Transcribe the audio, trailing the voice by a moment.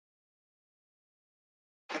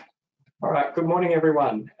All right, good morning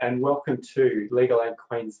everyone and welcome to Legal Aid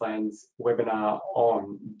Queensland's webinar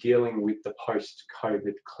on dealing with the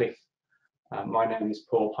post-COVID cliff. My name is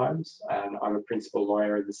Paul Holmes and I'm a principal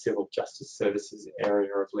lawyer in the Civil Justice Services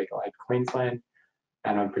area of Legal Aid Queensland,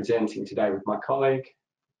 and I'm presenting today with my colleague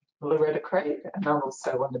Loretta Craig, and I'm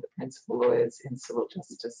also one of the principal lawyers in Civil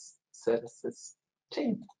Justice Services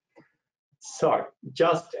team. So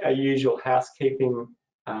just our usual housekeeping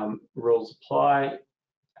rules apply.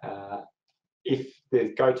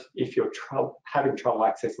 If you're having trouble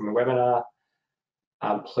accessing the webinar,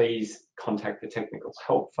 please contact the technical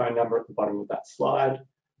help phone number at the bottom of that slide.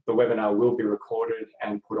 The webinar will be recorded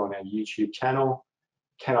and put on our YouTube channel.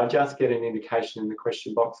 Can I just get an indication in the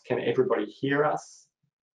question box? Can everybody hear us?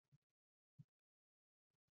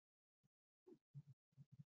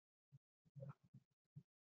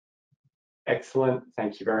 Excellent,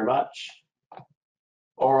 thank you very much.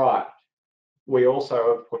 All right. We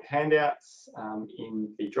also have put handouts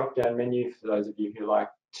in the drop-down menu for those of you who like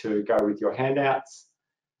to go with your handouts.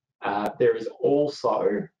 There is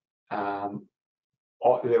also, there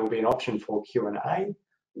will be an option for Q&A.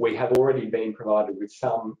 We have already been provided with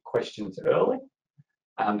some questions early,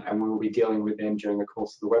 and we will be dealing with them during the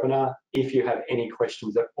course of the webinar. If you have any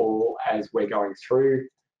questions at all as we're going through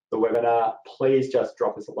the webinar, please just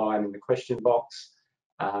drop us a line in the question box.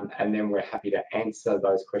 And then we're happy to answer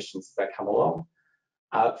those questions as they come along.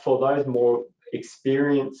 For those more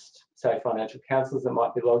experienced, say, financial counsellors that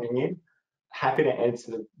might be logging in, happy to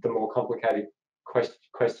answer the more complicated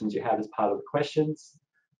questions you have as part of the questions.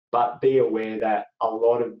 But be aware that a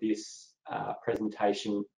lot of this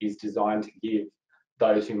presentation is designed to give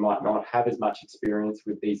those who might not have as much experience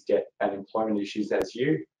with these debt and employment issues as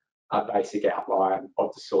you a basic outline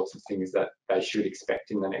of the sorts of things that they should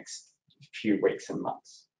expect in the next few weeks and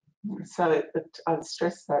months. So I'd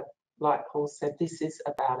stress that, like Paul said, this is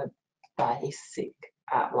about a basic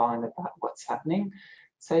outline about what's happening.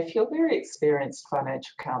 So if you're a very experienced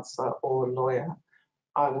financial counsellor or lawyer,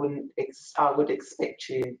 I would expect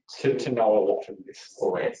you to know a lot of this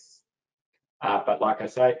already. Yes. But like I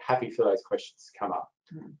say, happy for those questions to come up.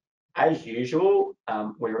 As usual,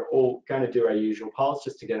 we're all going to do our usual polls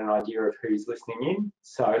just to get an idea of who's listening in.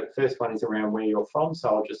 So the first one is around where you're from. So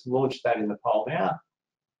I'll just launch that in the poll now.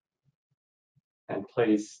 And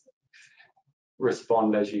please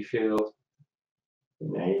respond as you feel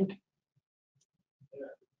you need.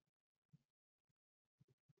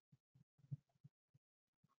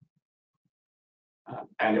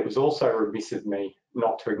 And it was also remiss of me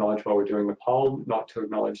not to acknowledge while we're doing the poll, not to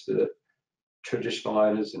acknowledge the traditional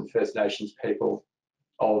owners and First Nations people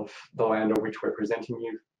of the land on which we're presenting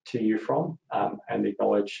to you from, and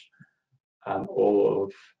acknowledge all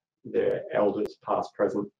of their elders, past,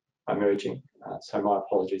 present, emerging. So my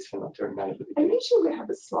apologies for not doing that at the beginning. And usually we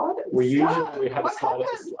have a slide at the start. Usually have a slide at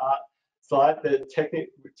the start. Slide that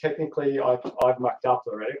technically I've mucked up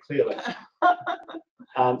already, clearly.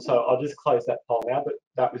 So I'll just close that poll now, but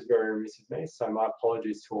that was very remiss of me. So my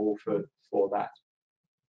apologies to all for that.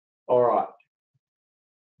 All right.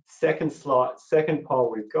 Second slide, second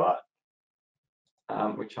poll we've got,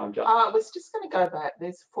 which I'm just... I was just going to go back.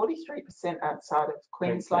 There's 43% outside of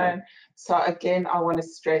Queensland. So again, I want to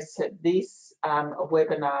stress that this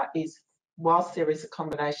webinar is, whilst there is a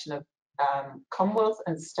combination of Commonwealth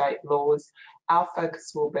and state laws, our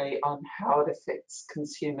focus will be on how it affects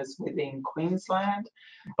consumers within Queensland.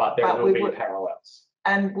 But there will be parallels.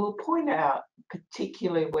 And we'll point out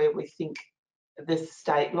particularly where we think the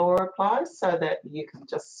state law applies so that you can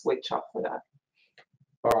just switch off for that.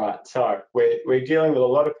 All right, so we're dealing with a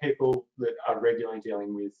lot of people that are regularly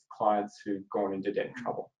dealing with clients who've gone into debt and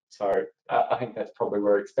trouble. So I think that's probably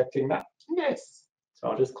where we're expecting that. Yes. So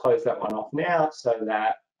I'll just close that one off now so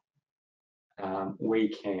that we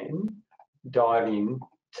can dive in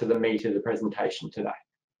to the meat of the presentation today.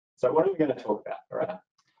 So what are we going to talk about, Loretta?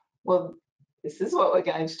 Well, this is what we're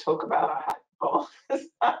going to talk about, I hope.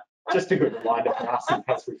 Just a good reminder for us in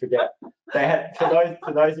case we forget.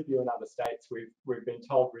 For those of you in other states, we've been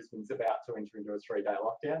told Brisbane's about to enter into a 3-day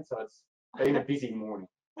lockdown, so it's been a busy morning.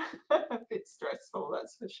 A bit stressful,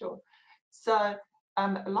 that's for sure. So,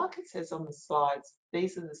 like it says on the slides,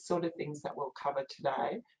 these are the sort of things that we'll cover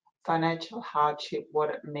today. Financial hardship, what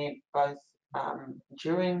it meant both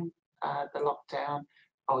during the lockdown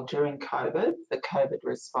or during COVID, the COVID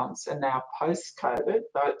response, and now post-COVID,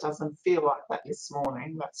 though it doesn't feel like that this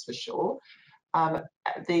morning, that's for sure.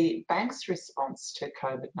 The bank's response to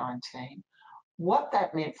COVID-19, what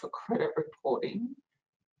that meant for credit reporting.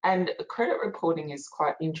 And credit reporting is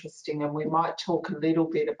quite interesting, and we might talk a little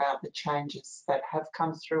bit about the changes that have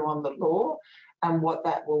come through on the law and what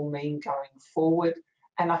that will mean going forward,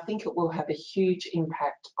 And I think it will have a huge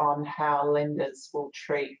impact on how lenders will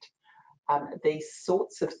treat these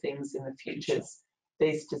sorts of things in the future,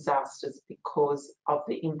 these disasters, because of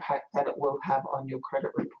the impact that it will have on your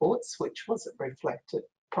credit reports, which wasn't reflected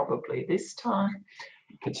probably this time.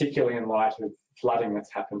 Particularly in light of flooding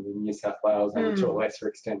that's happened in New South Wales and to a lesser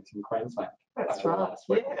extent in Queensland. That's right,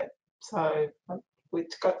 yeah. So we've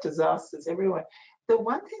got disasters everywhere. The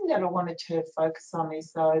one thing that I wanted to focus on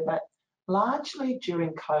is, though, that largely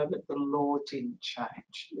during COVID, the law didn't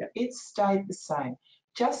change. Yeah. It stayed the same,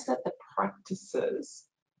 just that the practices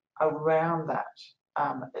around that,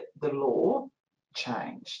 the law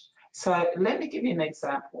changed. So let me give you an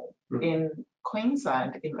example. In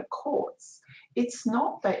Queensland, in the courts, it's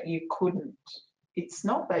not that you couldn't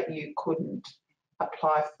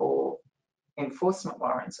apply for enforcement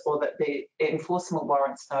warrants or that the enforcement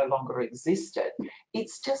warrants no longer existed.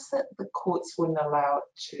 It's just that the courts wouldn't allow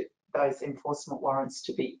those enforcement warrants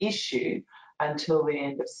to be issued until the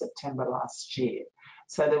end of September last year.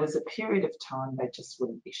 So there was a period of time they just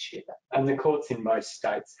wouldn't issue them. And the courts in most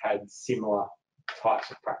states had similar types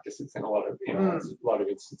of practices in a lot of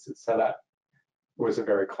instances. So that was a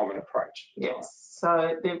very common approach. Yes,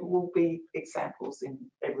 so there will be examples in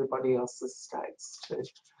everybody else's states too.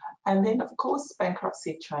 And then, of course,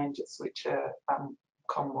 bankruptcy changes, which are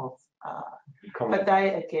Commonwealth, but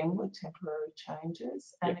they again were temporary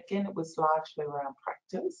changes, and again it was largely around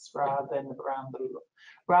practice rather than around the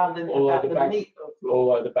about the meat of law.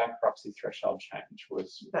 Although the bankruptcy threshold change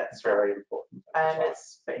was very important, and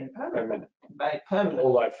it's been made permanent,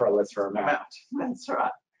 although for a lesser amount. That's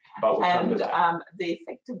right. But we'll and the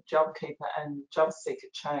effective JobKeeper and job seeker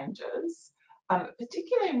changes,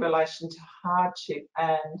 particularly in relation to hardship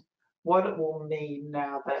and what it will mean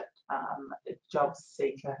now that the job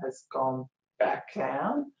seeker has gone back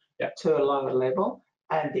down to a lower level,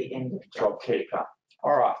 and the end of JobKeeper.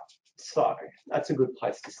 All right, so that's a good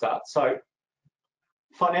place to start. So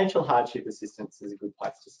financial hardship assistance is a good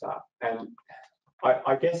place to start. And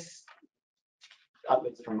I guess, at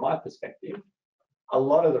least from my perspective, a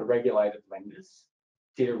lot of the regulated lenders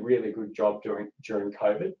did a really good job during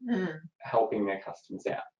COVID, helping their customers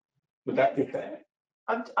out. Would that be fair?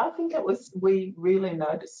 I think it was, we really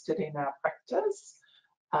noticed it in our practice,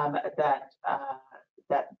 that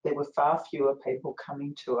there were far fewer people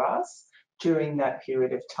coming to us during that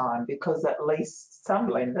period of time, because at least some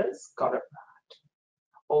lenders got it right,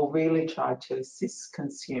 or really tried to assist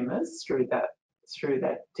consumers through that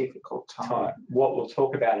difficult time. What we'll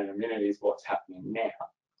talk about in a minute is what's happening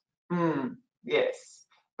now. Yes,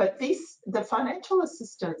 but the financial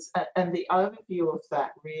assistance and the overview of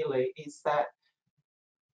that really is that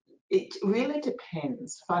it really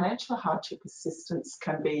depends. Financial hardship assistance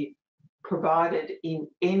can be provided in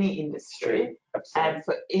any industry and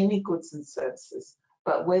for any goods and services,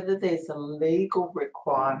 but whether there's a legal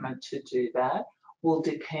requirement to do that will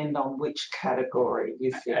depend on which category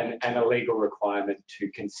you fit into. And a legal requirement to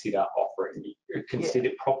consider offering,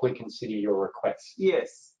 properly consider your request.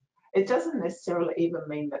 Yes, it doesn't necessarily even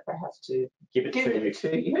mean that they have to give it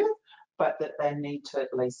to you, but that they need to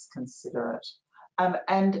at least consider it.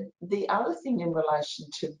 And the other thing in relation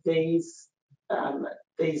to these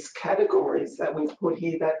categories that we've put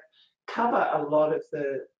here that cover a lot of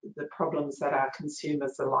the problems that our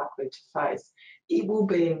consumers are likely to face, it will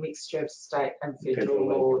be a mixture of state and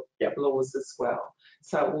federal laws as well.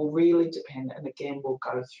 So it will really depend, and again, we'll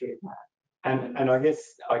go through that. And I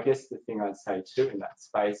guess the thing I'd say too in that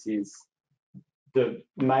space is the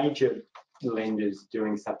major lenders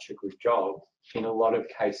doing such a good job in a lot of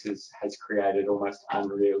cases has created almost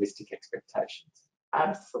unrealistic expectations.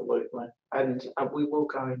 Absolutely, and we will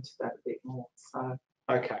go into that a bit more. So.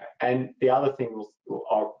 Okay, and the other thing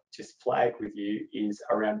I'll just flag with you is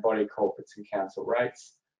around body corporates and council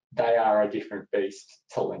rates. They are a different beast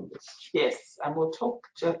to lenders. Yes, and we'll talk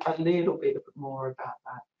a little bit more about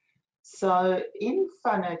that. So in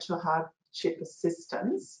financial hardship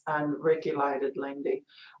assistance and regulated lending,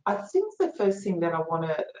 I think the first thing that I want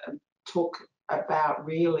to talk about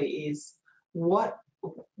really is one,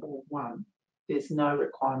 there's no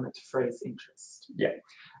requirement to freeze interest. Yeah.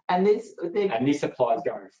 And this applies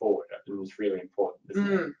going forward, and it's really important,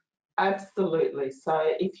 isn't it? Absolutely.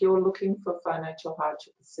 So if you're looking for financial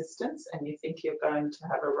hardship assistance and you think you're going to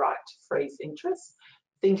have a right to freeze interest,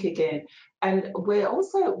 think again. And we're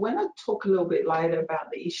also, when I talk a little bit later about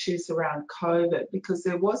the issues around COVID, because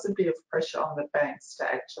there was a bit of pressure on the banks to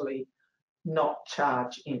actually not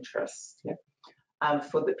charge interest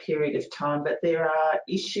for the period of time, but there are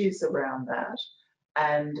issues around that.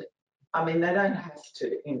 And I mean, they don't have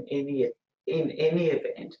to in any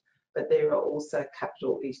event, but there are also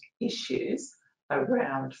capital issues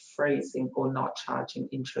around freezing or not charging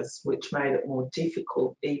interest, which made it more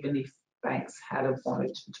difficult even if banks had have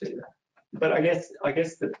wanted to do that. But I guess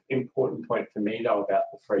the important point for me though about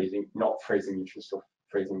the not freezing interest or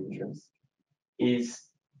freezing interest, is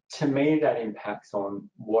to me that impacts on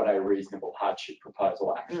what a reasonable hardship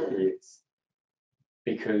proposal actually is.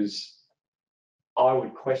 Because I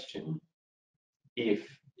would question if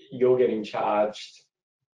you're getting charged,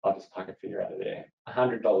 I'll just pluck a figure out of there,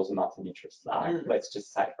 $100 a month in interest, let's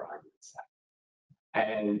just say for argument's sake,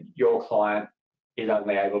 and your client is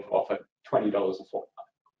only able to offer $20 a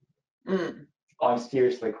fortnight. I'm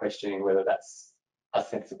seriously questioning whether that's a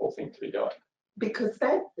sensible thing to be doing. Because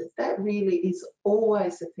that really is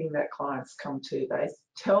always the thing that clients come to. They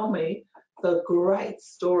tell me the great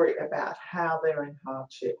story about how they're in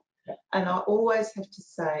hardship. Yeah. And I always have to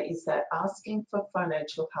say is that asking for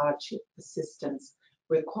financial hardship assistance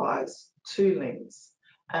requires two limbs.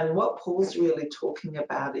 And what Paul's really talking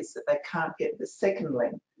about is that they can't get the second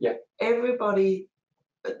limb. Yeah. Everybody,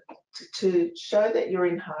 to show that you're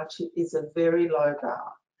in hardship is a very low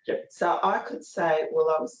bar. Yep. So I could say,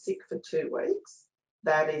 well, I was sick for 2 weeks.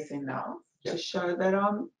 That is enough yep. to show that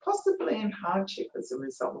I'm possibly in hardship as a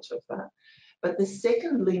result of that. But the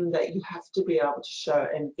second limb that you have to be able to show,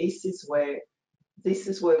 and this is where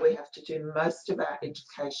we have to do most of our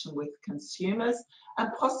education with consumers,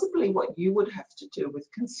 and possibly what you would have to do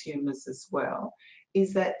with consumers as well,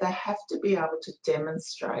 is that they have to be able to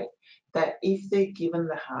demonstrate that if they're given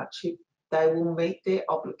the hardship, they will meet their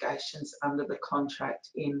obligations under the contract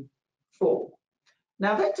in full.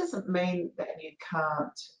 Now, that doesn't mean that you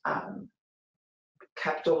can't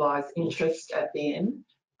capitalise interest at the end,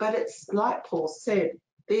 but it's like Paul said,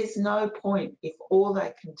 there's no point if all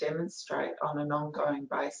they can demonstrate on an ongoing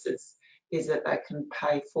basis is that they can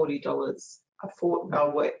pay $40 a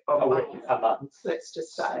month, let's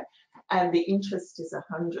just say, and the interest is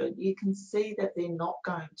 100. You can see that their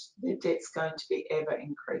debt's going to be ever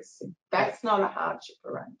increasing. That's not a hardship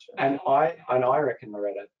arrangement. And I reckon,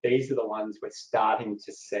 Loretta, these are the ones we're starting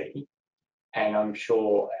to see, and I'm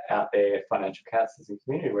sure out there financial counsellors and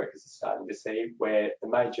community workers are starting to see, where the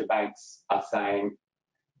major banks are saying,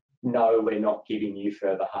 no, we're not giving you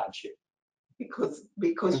further hardship. Because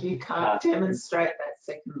you can't demonstrate that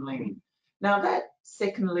second limb. Now that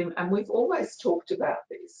second limb, and we've always talked about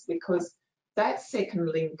this, because that second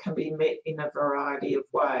limb can be met in a variety of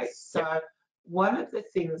ways. So one of the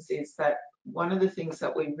things that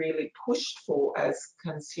we really pushed for as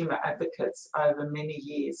consumer advocates over many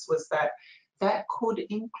years was that could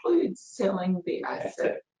include selling the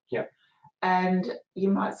asset. Yeah. And you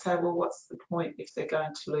might say, well, what's the point if they're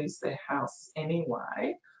going to lose their house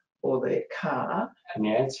anyway, or their car? And the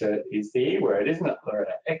answer is the E word, isn't it,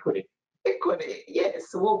 Loretta? Equity. Equity,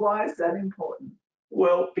 yes. Well, why is that important?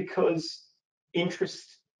 Well, because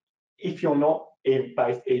interest, if you're not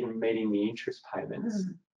even meeting the interest payments,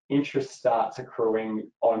 interest starts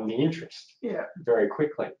accruing on the interest very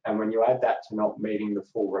quickly. And when you add that to not meeting the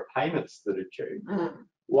full repayments that are due,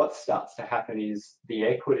 what starts to happen is the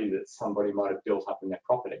equity that somebody might have built up in their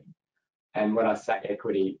property. And when I say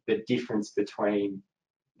equity, that's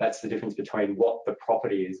the difference between what the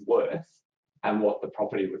property is worth and what the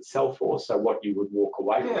property would sell for. So what you would walk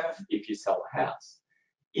away with if you sell a house.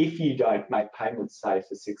 If you don't make payments, say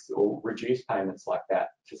for 6 or reduce payments like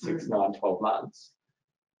that for 6, 9, 12 months,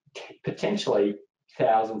 potentially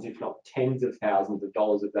thousands, if not tens of thousands of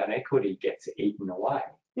dollars of that equity gets eaten away.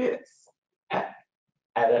 Yes.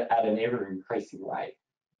 At an ever increasing rate.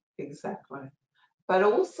 Exactly. But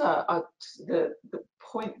also the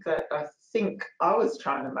point that I think I was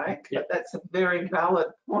trying to make, but that's a very valid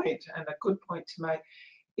point and a good point to make,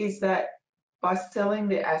 is that by selling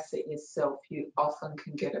the asset yourself, you often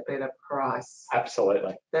can get a better price.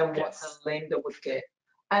 Absolutely. Than what the lender would get.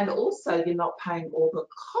 And also you're not paying all the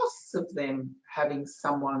costs of them having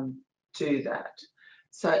someone do that.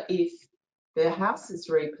 So if their house is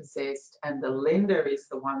repossessed and the lender is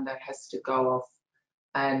the one that has to go off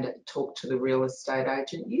and talk to the real estate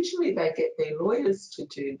agent, usually they get their lawyers to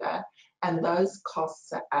do that, and those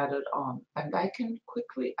costs are added on and they can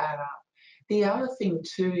quickly add up. The other thing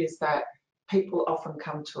too is that people often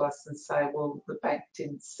come to us and say, well, the bank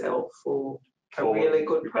didn't sell for a really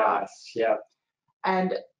good price. Yeah.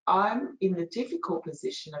 And I'm in the difficult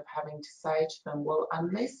position of having to say to them, well,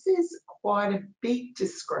 unless there's quite a big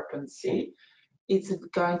discrepancy, it's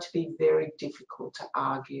going to be very difficult to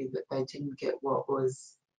argue that they didn't get what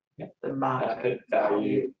was the market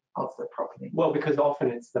value of the property. Well, because often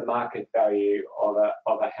it's the market value of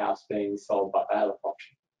a house being sold by bailiff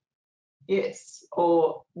auction. Yes,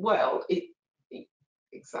 or well,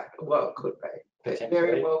 exactly. Well, it could be. It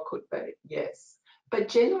very well could be. Yes. But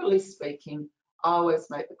generally speaking, I always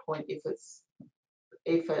make the point, if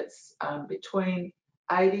it's between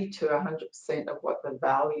 80 to 100% of what the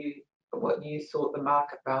value, what you thought the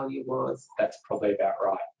market value was, that's probably about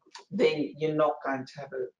right. Then you're not going to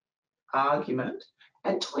have an argument.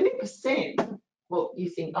 And 20%, well, you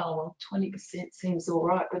think, oh, well, 20% seems all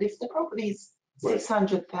right. But if the property's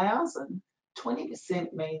 600,000,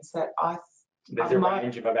 20% means that there's a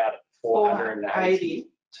range of about 480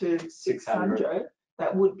 to 600.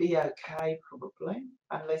 That would be okay, probably,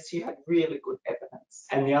 unless you had really good evidence.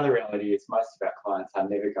 And the other reality is most of our clients are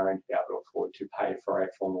never going to be able to afford to pay for a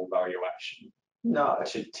formal valuation. No.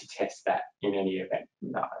 To test that in any event.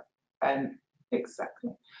 No. And exactly.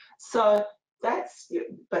 So that's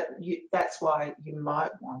why you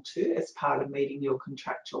might want to, as part of meeting your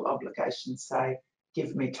contractual obligations, say,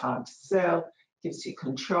 give me time to sell, gives you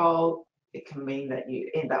control. It can mean that you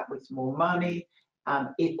end up with more money.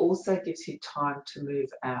 It also gives you time to move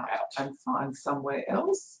out and find somewhere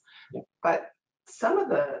else. Yep. But some of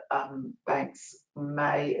the banks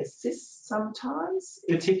may assist sometimes.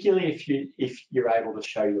 Particularly if you're able to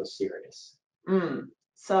show you're serious.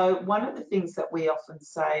 So one of the things that we often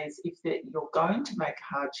say is, if you're going to make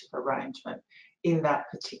a hardship arrangement in that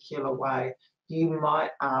particular way, you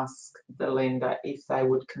might ask the lender if they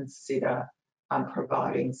would consider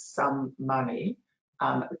providing some money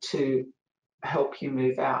to help you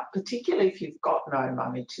move out, particularly if you've got no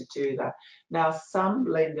money to do that. Now, some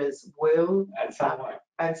lenders will, and some won't.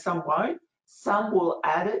 And some won't. Some will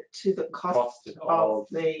add it to the cost of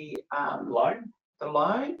the loan,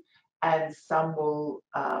 and some will,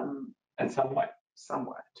 and some won't. Some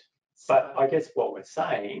won't. But I guess what we're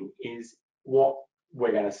saying is, what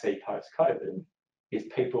we're going to see post-COVID is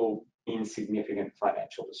people in significant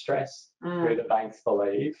financial distress who the banks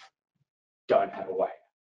believe don't have a way.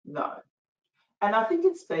 No. And I think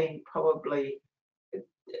it's been probably,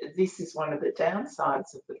 this is one of the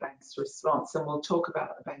downsides of the bank's response, and we'll talk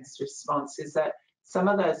about the bank's response, is that some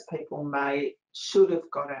of those people should have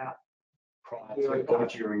got out prior to or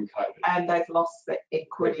during COVID. And they've lost the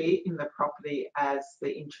equity in the property as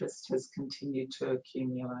the interest has continued to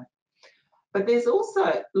accumulate. But there's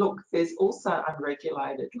also,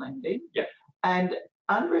 unregulated lending. Yeah. And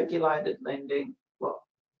unregulated lending, well,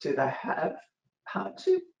 do they have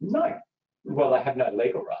hardship? No. Well, they have no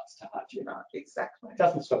legal rights to hardship. No, exactly. It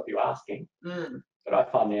doesn't stop you asking. But I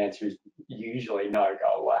find the answer is usually no,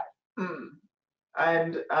 go away.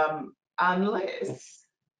 And unless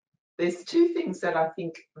there's two things that I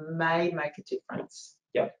think may make a difference.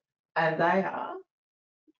 Yep. And they are?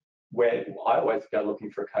 Where I always go looking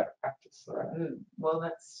for a code of practice. Right? Well,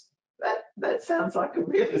 that sounds like a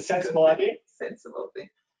really sensible idea. Sensible thing.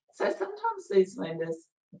 So sometimes these lenders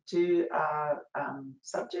are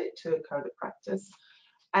subject to a code of practice,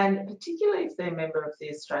 and particularly if they're a member of the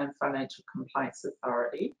Australian Financial Complaints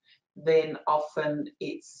Authority, then often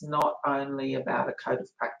it's not only about a code of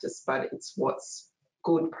practice, but it's what's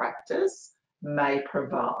good practice may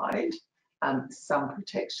provide some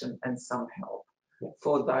protection and some help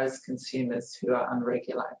for those consumers who are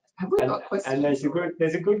unregulated. Have we got questions? And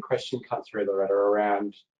there's a good question come through, Loretta,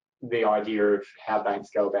 around the idea of how banks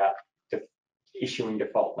go about issuing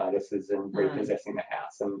default notices and repossessing the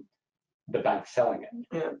house and the bank selling it.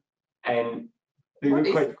 Yeah. And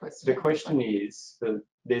the question is,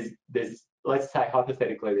 let's say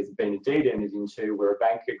hypothetically there's been a deed entered into where a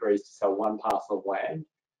bank agrees to sell one parcel of land.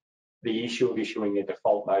 The issue of issuing a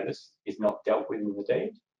default notice is not dealt with in the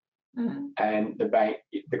deed. And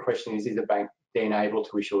the question is the bank then able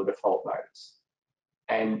to issue a default notice?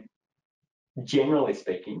 And generally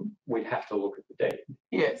speaking, we'd have to look at the deed.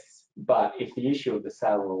 Yes. But if the issue of the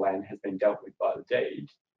sale of the land has been dealt with by the deed,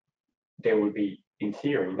 there would be, in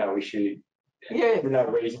theory, no reason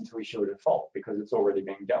to issue a default because it's already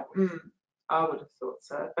been dealt with. I would have thought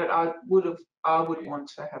so, but I would want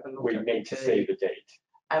to have a look. We need to see the deed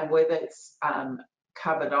and whether it's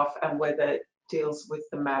covered off and whether it deals with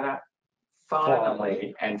the matter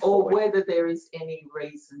finally or whether there is any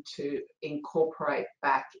reason to incorporate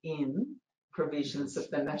back in provisions of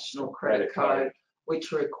the National Credit Code,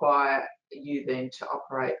 which require you then to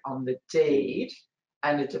operate on the deed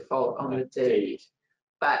and a default on the deed.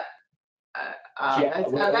 But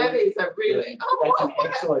that is a really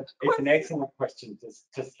it's an excellent question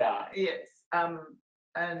to start. Yes,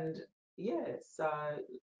 and yeah, so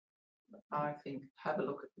I think have a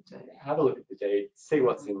look at the deed. Have a look at the deed, see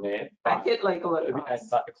what's in there, and get legal advice.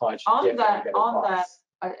 But the client should definitely get advice.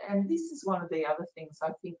 And this is one of the other things.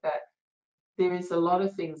 I think that there is a lot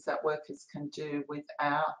of things that workers can do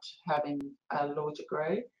without having a law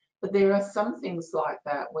degree, but there are some things like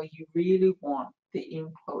that where you really want the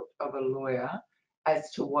input of a lawyer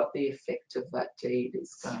as to what the effect of that deed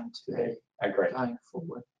is going to be going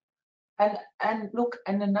forward. And look,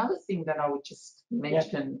 and another thing that I would just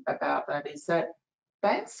mention about that is that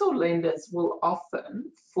banks or lenders will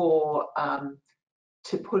often,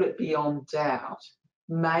 to put it beyond doubt,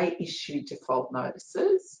 may issue default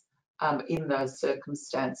notices in those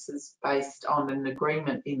circumstances based on an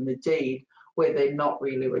agreement in the deed where they're not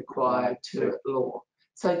really required to at law.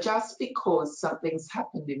 So just because something's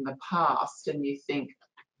happened in the past and you think,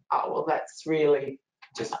 oh, well, that's really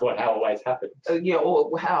just how it always happens. Yeah,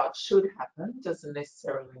 or how it should happen doesn't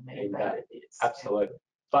necessarily mean that it is. Absolutely.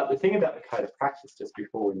 But the thing about the code of practice, just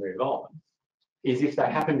before we move on, is if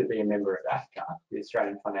they happen to be a member of AFCA, the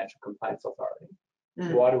Australian Financial Complaints Authority,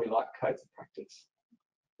 why do we like codes of practice?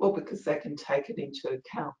 Well, because they can take it into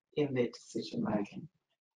account in their decision making.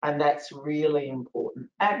 And that's really important.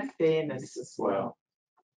 And fairness as well.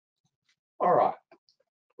 All right,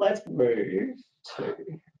 let's move to...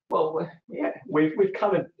 Well, yeah. We've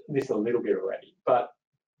covered this a little bit already, but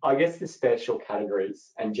I guess the special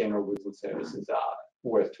categories and general goods and services are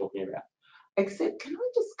worth talking about. Except, can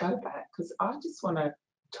I just go back? Because I just want to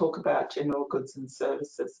talk about general goods and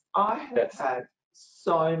services. I have had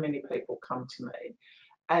so many people come to me,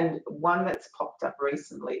 and one that's popped up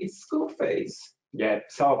recently is school fees. Yeah,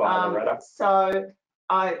 so have I, Loretta. So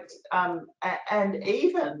and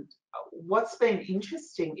even what's been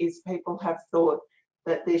interesting is people have thought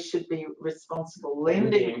that there should be responsible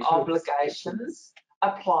lending obligations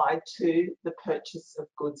applied to the purchase of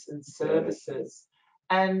goods and services.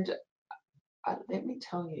 And let me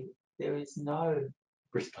tell you, there is no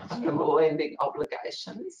responsible lending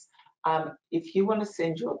obligations. If you want to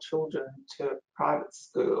send your children to a private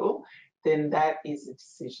school, then that is a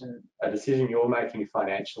decision. A decision you're making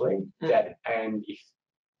financially, and if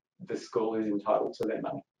the school is entitled to their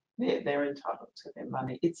money. Yeah, they're entitled to their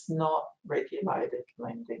money. It's not regulated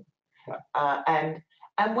lending. Right.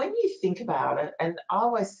 And when you think about it, and I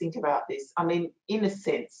always think about this, I mean, in a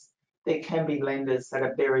sense, there can be lenders that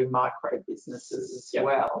are very micro businesses as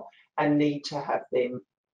well and need to have their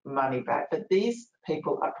money back. But these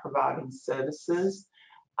people are providing services.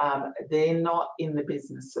 They're not in the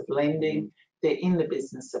business of lending. They're in the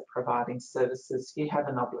business of providing services. You have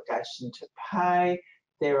an obligation to pay.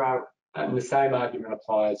 There are... And the same argument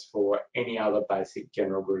applies for any other basic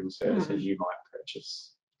general good and services you might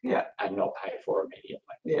purchase and not pay for immediately.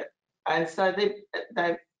 Yeah. And so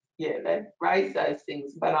they've raised those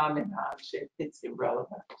things, but I'm in hardship. It's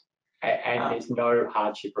irrelevant. And there's no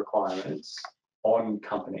hardship requirements on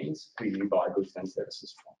companies who you buy goods and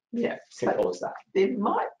services from. Yeah. Simple as that. There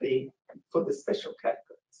might be for the special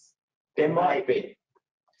categories. There might be.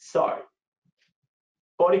 So,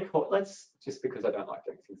 let's, just because I don't like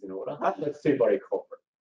doing things in order, let's do body corporate.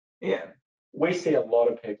 Yeah. We see a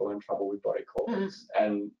lot of people in trouble with body corporates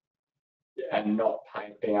and not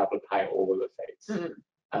being able to pay all of the fees.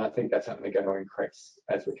 And I think that's only going to increase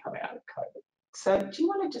as we come out of COVID. So do you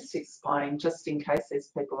want to just explain, just in case there's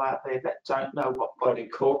people out there that don't know what body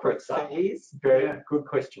corporates are? Very good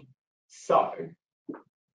question. So,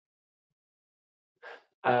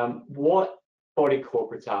 what body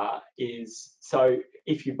corporates are is, so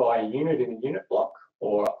if you buy a unit in a unit block,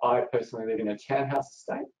 or I personally live in a townhouse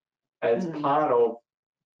estate, as part of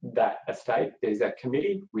that estate, there's a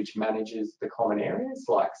committee which manages the common areas,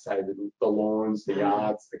 like say the lawns, the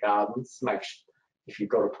yards, the gardens, if you've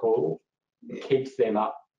got a pool, keeps them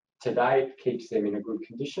up to date, keeps them in a good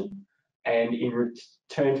condition. And in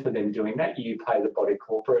return for them doing that, you pay the body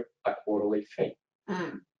corporate a quarterly fee,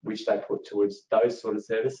 which they put towards those sort of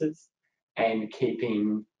services and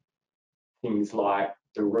keeping things like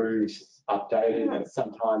the roofs updated.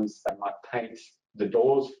 Sometimes they might paint the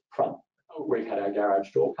doors front. We've had our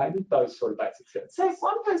garage door painted, those sort of basic services. So if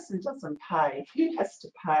one person doesn't pay, who has to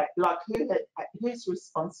pay? Like who's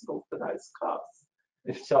responsible for those costs?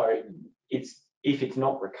 If it's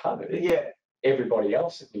not recovered, everybody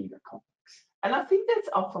else in the unit complex. And I think that's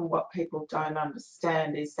often what people don't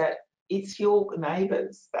understand is that it's your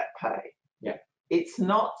neighbours that pay. Yeah. It's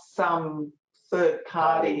not some third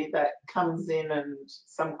party that comes in and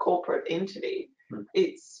some corporate entity.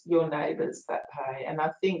 It's your neighbours that pay. And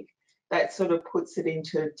I think that sort of puts it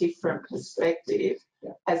into a different perspective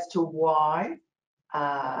as to why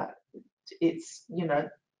it's,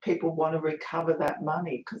 people want to recover that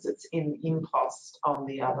money because it's in impost on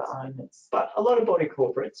the other owners. But a lot of body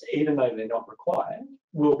corporates, even though they're not required,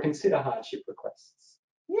 will consider hardship requests.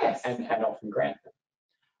 Yes. And often grant them.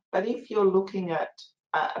 But if you're looking at,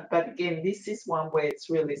 but again, this is one where it's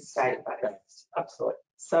really state-based. Absolutely.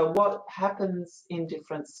 So what happens in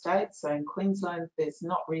different states? So in Queensland, there's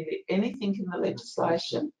not really anything in the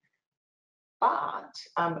legislation But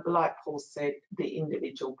like Paul said, the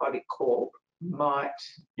individual body corp might.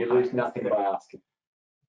 You lose nothing by asking.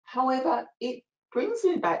 However, it brings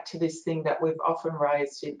me back to this thing that we've often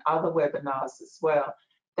raised in other webinars as well,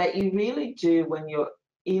 that you really do, when you're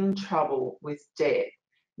in trouble with debt,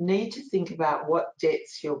 need to think about what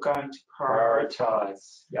debts you're going to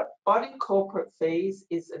prioritise. Yep. Body corporate fees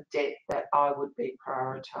is a debt that I would be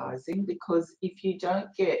prioritising, because if you don't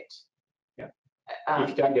get, if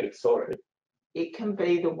you don't get it sorted, it can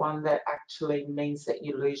be the one that actually means that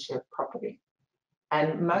you lose your property.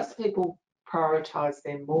 And most people prioritise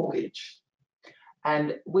their mortgage,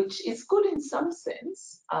 and which is good in some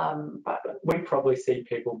sense, but we probably see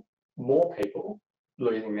more people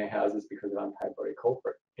losing their houses because of unpaid body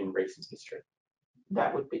corporate in recent history.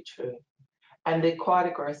 That would be true. And they're quite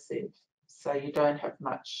aggressive, so you don't have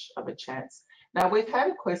much of a chance. Now, we've had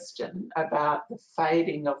a question about the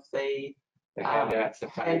fading of the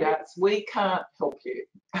handouts. We can't help you,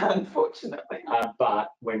 unfortunately. But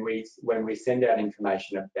when we send out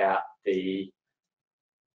information about the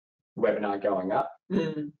webinar going up,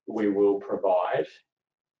 we will provide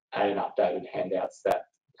an updated handouts that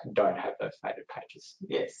don't have those faded pages.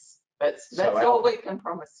 Yes, that's all we can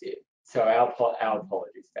promise you. So our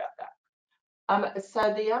apologies about that.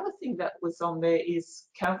 So the other thing that was on there is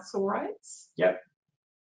council rates. Yep.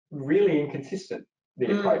 Really inconsistent,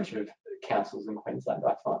 the approach of councils in Queensland,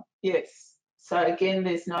 I find. Yes. So again,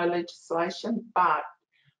 there's no legislation, but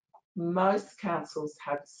most councils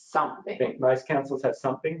have something. I think most councils have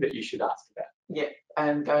something that you should ask about. Yeah,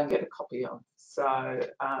 and go and get a copy of. So,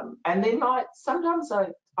 and they might, sometimes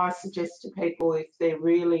I suggest to people, if they're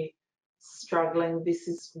really struggling, this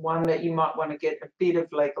is one that you might want to get a bit of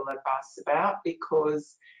legal advice about,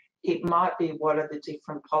 because it might be what are the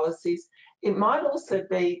different policies. It might also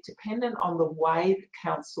be dependent on the way the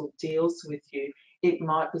council deals with you. It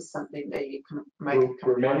might be something that you can make a complaint.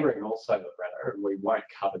 Remembering also, Loretta, and we won't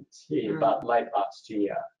cover this here, but late last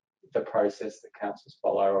year, the process that councils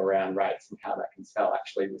follow around rates and how they can sell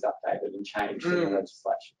actually was updated and changed in the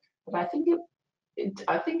legislation. But I think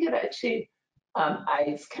it actually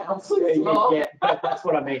aids councils more. Yeah, that's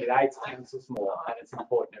what I mean. It aids councils more, and it's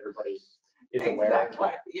important everybody is aware of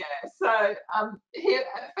that. Yeah. So here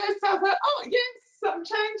at first I thought, oh yes, some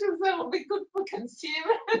changes that will be good for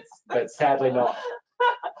consumers. But sadly not.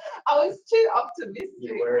 I was too optimistic.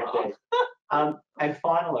 You were indeed. And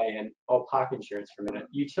finally, and I'll park insurance for a minute,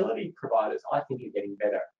 utility providers, I think, are getting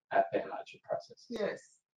better at their hardship process. Yes.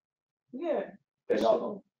 Yeah. They're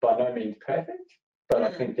not by no means perfect, but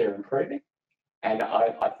I think they're improving. And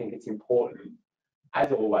I think it's important,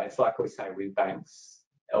 as always, like we say with banks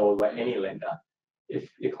or any lender, if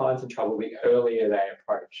your client's in trouble, the earlier they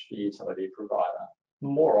approach the utility provider,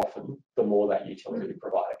 more often, the more that utility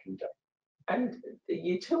provider can do. And the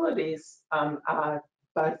utilities are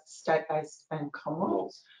both state-based and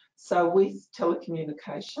Commonwealth. So with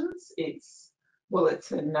telecommunications, it's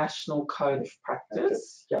a national code of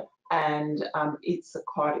practice, and it's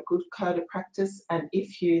quite a good code of practice. And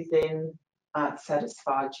if you then aren't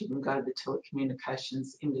satisfied, you can go to the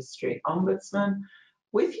Telecommunications Industry Ombudsman.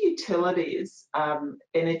 With utilities,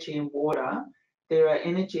 energy and water, there are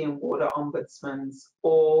energy and water ombudsmans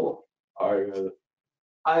or over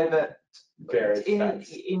various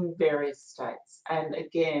states. In various states. And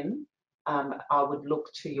again, I would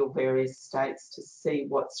look to your various states to see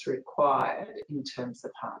what's required in terms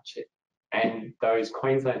of hardship. And those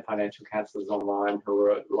Queensland financial counsellors online who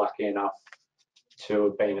were lucky enough to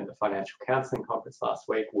have been at the Financial Counselling Conference last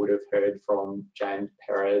week would have heard from James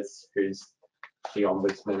Perez, who's the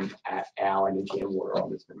Ombudsman at our Energy and Water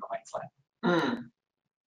Ombudsman Queensland.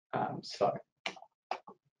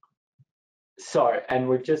 So, and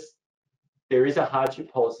there is a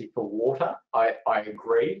hardship policy for water, I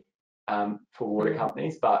agree, for water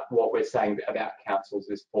companies, but what we're saying about councils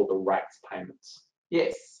is for the rates payments.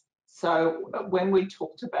 Yes. So when we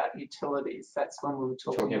talked about utilities, that's when we were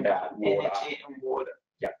talking about energy and water.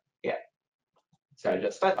 Yeah. So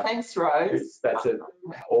but thanks, Rose. That's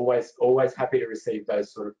always happy to receive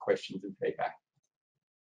those sort of questions and feedback.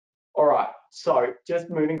 All right. So just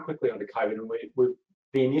moving quickly on to COVID, and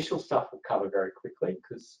the initial stuff we'll cover very quickly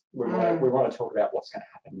because we want to talk about what's going to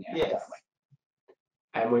happen now. Yes.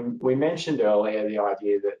 Don't we? And we mentioned earlier the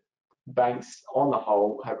idea that banks, on the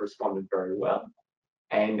whole, have responded very well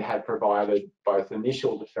and have provided both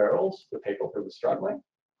initial deferrals for people who were struggling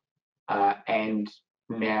and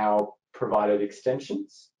now provided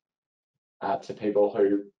extensions to people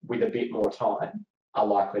who, with a bit more time, are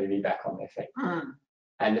likely to be back on their feet.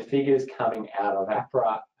 And the figures coming out of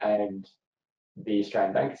APRA and the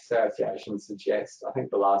Australian Bank Association suggests, I think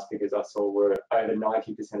the last figures I saw were over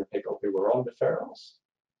 90% of people who were on deferrals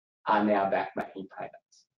are now back making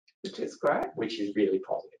payments. Which is great. Which is really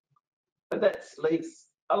positive. But that leaves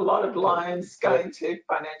a lot of loans going to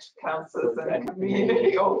financial counsellors and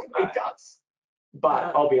community organisers. It does.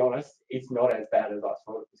 But I'll be honest, it's not as bad as I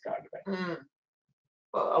thought it was going to be.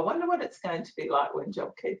 Well, I wonder what it's going to be like when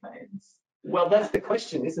JobKeeper ends. Well, that's the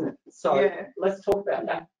question, isn't it? So let's talk about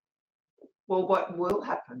that. Well, what will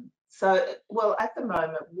happen? So, well, at the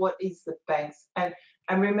moment, what is the bank's, and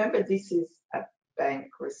remember, this is a bank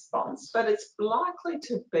response, but it's likely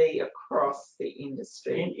to be across the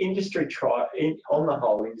industry. On the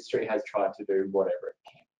whole, industry has tried to do whatever it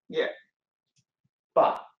can. Yeah.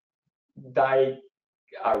 But they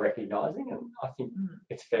are recognising, and I think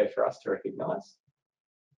it's fair for us to recognise,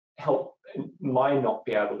 help may not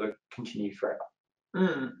be able to continue forever.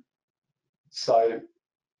 So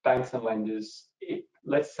banks and lenders,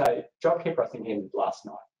 let's say JobKeeper, I think ended last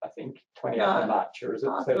night. I think 28th of March, or is it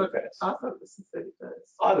 31st? I thought it was the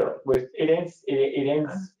 31st. Either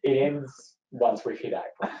it ends once we've hit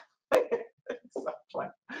April. Exactly.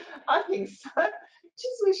 I think so.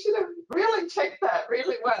 Geez, we should have really checked that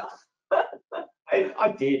really well.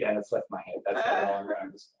 I did, and it's left my head. That's how I'm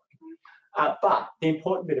going this morning. But the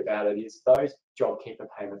important bit about it is those JobKeeper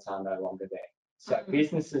payments are no longer there. So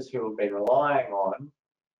businesses who have been relying on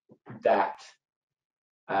that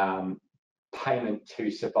payment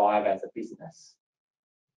to survive as a business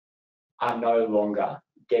are no longer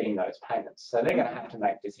getting those payments. So they're going to have to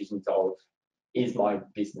make decisions of, is my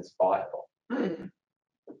business viable?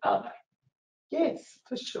 Aren't they? Yes,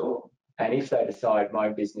 for sure. And if they decide my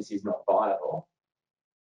business is not viable,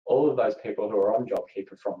 all of those people who are on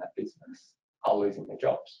JobKeeper from that business are losing their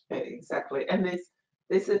jobs. Yeah, exactly. And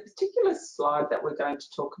there's a particular slide that we're going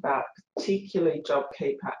to talk about, particularly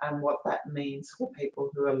JobKeeper and what that means for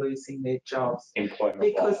people who are losing their jobs. Employment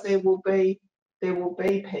because wise. there will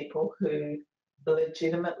be people who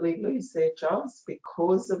legitimately lose their jobs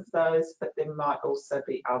because of those, but there might also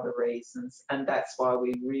be other reasons, and that's why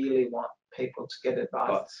we really want people to get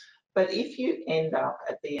advice. But if you end up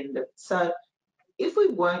at the end of, so if we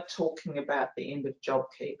weren't talking about the end of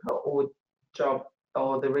JobKeeper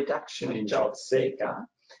or the reduction in job seeker,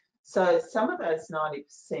 so some of those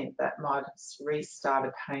 90% that might have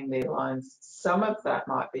restarted paying their loans, some of that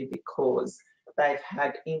might be because they've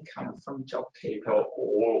had income from JobKeeper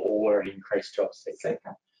or an increased job seeker,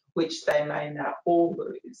 which they may now all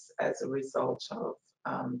lose as a result of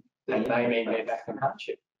and they mean they're back in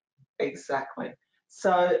hardship. Exactly.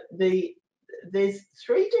 So there's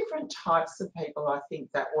three different types of people, I think,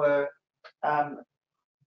 that were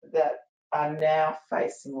that are now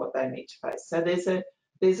facing what they need to face. So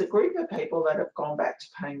there's a group of people that have gone back to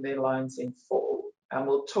paying their loans in full, and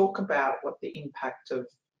we'll talk about what the impact of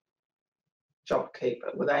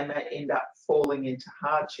JobKeeper, well, they may end up falling into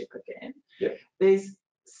hardship again. Yeah. There's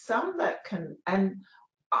some that can, and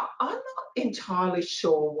I'm not entirely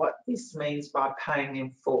sure what this means by paying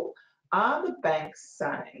in full. Are the banks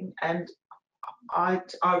saying, and I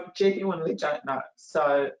genuinely don't know,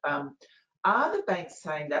 so are the banks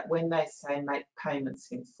saying that when they say make payments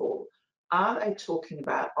in full, are they talking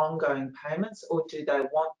about ongoing payments, or do they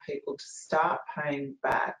want people to start paying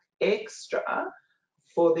back extra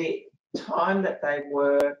for the time that they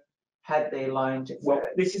had their loan deferred? Well,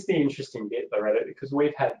 this is the interesting bit, Loretta, because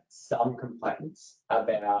we've had some complaints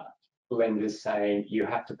about lenders saying you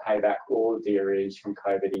have to pay back all of the arrears from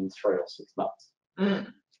COVID in 3 or 6 months,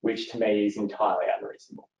 which to me is entirely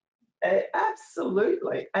unreasonable.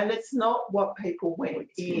 Absolutely, and it's not what people went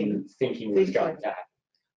in thinking was going to happen.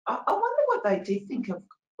 I wonder what they did think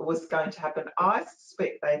was going to happen. I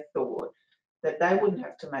suspect they thought that they wouldn't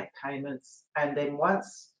have to make payments, and then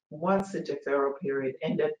once the deferral period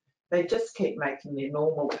ended, they just keep making their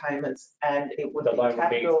normal payments, and it would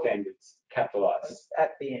be capitalised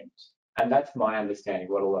at the end. And that's my understanding,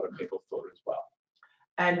 what a lot of people thought as well.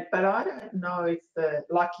 But I don't know if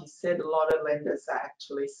like you said, a lot of lenders are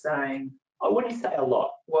actually saying. I wouldn't say a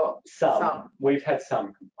lot. Well, some. We've had some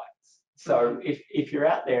complaints. So if you're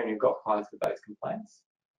out there and you've got clients with those complaints,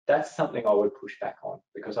 that's something I would push back on,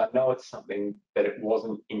 because I know it's something that it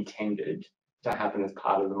wasn't intended to happen as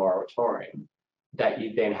part of the moratorium, that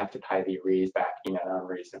you then have to pay the arrears back in an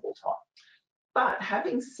unreasonable time. But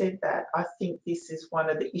having said that, I think this is one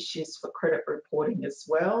of the issues for credit reporting as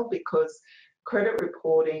well, because credit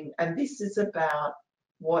reporting, and this is about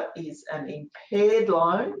what is an impaired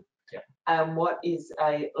loan and what is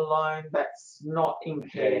a loan that's not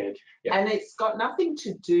impaired. And it's got nothing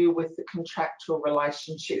to do with the contractual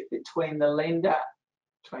relationship between the lender,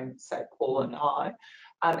 between say Paul and I,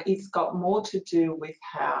 It's got more to do with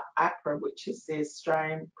how APRA, which is the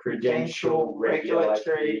Australian Prudential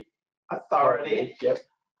Regulatory Authority, Yep.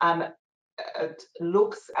 it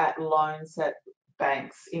looks at loans that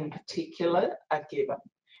banks in particular are given.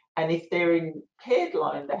 And if they're an impaired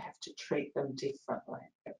loan, they have to treat them differently.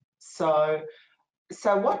 So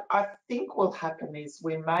what I think will happen is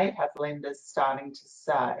we may have lenders starting to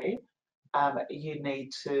say, you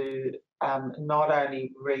need to not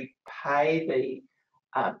only repay the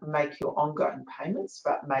make your ongoing payments,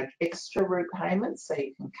 but make extra repayments so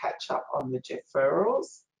you can catch up on the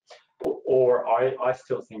deferrals. Or I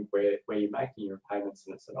still think where you're making your repayments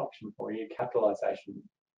and it's an option for you, capitalisation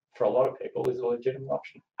for a lot of people is a legitimate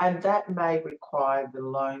option. And that may require the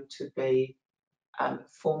loan to be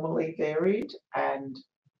formally varied and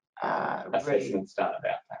assessments done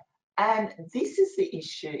about that. And this is the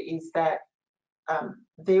issue, is that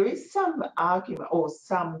there is some argument or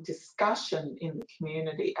some discussion in the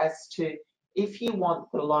community as to if you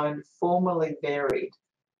want the loan formally varied,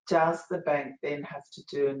 does the bank then have to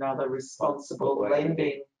do another responsible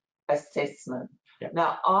lending assessment? Yep.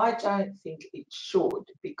 Now, I don't think it should,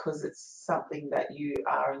 because it's something that you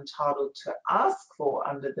are entitled to ask for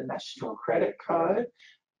under the National Credit Code,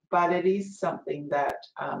 but it is something that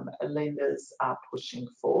lenders are pushing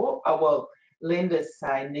for. Well, lenders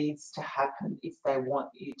say needs to happen if they want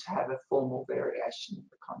you to have a formal variation of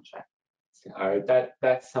the contract. So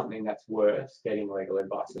that's something that's worth getting legal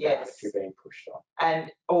advice about if you're being pushed on.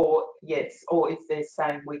 Or if they're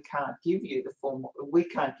saying we can't give you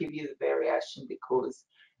the variation because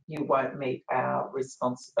you won't meet our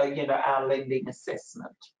our lending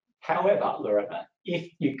assessment. However, Loretta,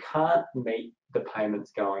 if you can't meet the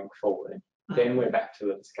payments going forward, then we're back to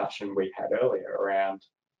the discussion we had earlier around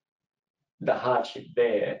the hardship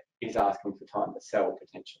there is asking for time to sell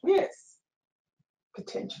potentially. Yes,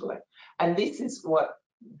 potentially. And this is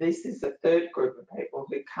the third group of people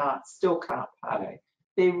who still can't pay.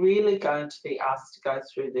 They're really going to be asked to go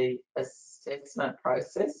through the assessment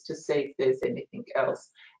process to see if there's anything else.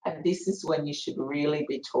 And this is when you should really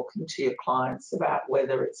be talking to your clients about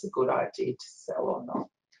whether it's a good idea to sell or not.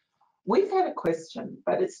 We've had a question,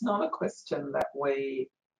 but it's not a question that we...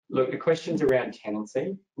 Look, the question's around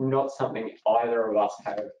tenancy, not something either of us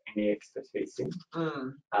have any expertise in.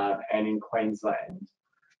 And in Queensland,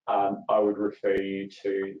 I would refer you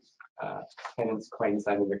to Tenants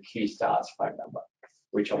Queensland and the Q-Stars phone number,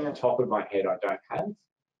 which off the top of my head I don't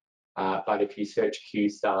have. But if you search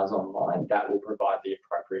Q-Stars online, that will provide the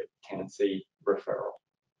appropriate tenancy referral.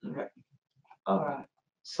 Okay. All right.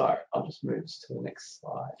 So I'll just move to the next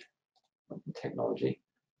slide. Technology.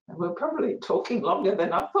 We're probably talking longer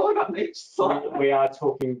than I thought on each slide. We are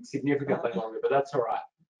talking significantly longer, but that's all right.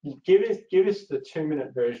 Give us the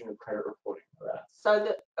 2-minute version of credit reporting for that.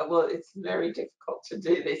 So well, it's very difficult to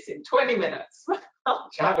do this in 20 minutes.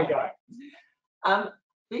 Have a go.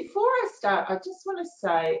 Before I start, I just want to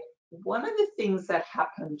say one of the things that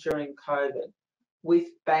happened during COVID with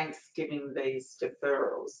banks giving these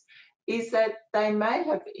deferrals is that they may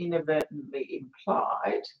have inadvertently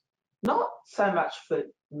implied, not so much for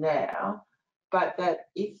now, but that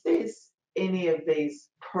if there's any of these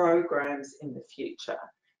programs in the future,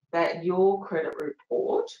 that your credit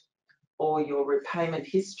report or your repayment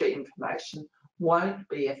history information won't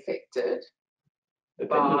be affected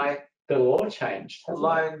by the law changed,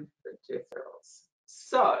 loan deferrals.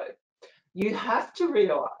 So you have to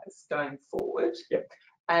realise going forward,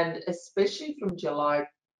 and especially from July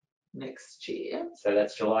next year. So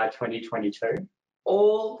that's July 2022.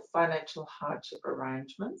 All financial hardship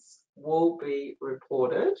arrangements will be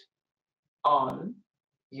reported on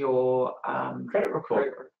your credit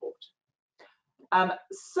report.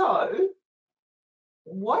 So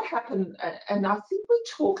what happened, and I think we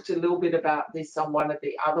talked a little bit about this on one of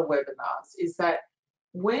the other webinars, is that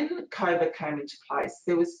when COVID came into place,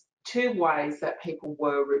 there was 2 ways that people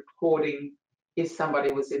were reporting if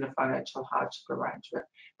somebody was in a financial hardship arrangement.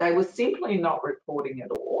 They were simply not reporting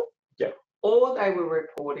at all. Or they were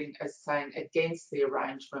reporting as saying against the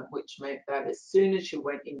arrangement, which meant that as soon as you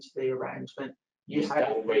went into the arrangement, you had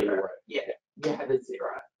a zero. You had a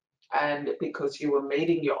zero. And because you were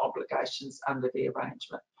meeting your obligations under the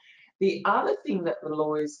arrangement. The other thing that the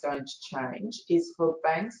law is going to change is for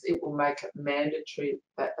banks, it will make it mandatory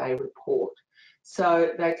that they report.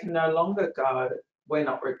 So they can no longer go, we're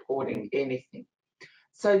not reporting anything.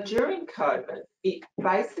 So during COVID, it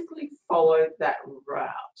basically followed that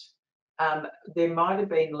route. There might have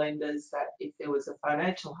been lenders that if there was a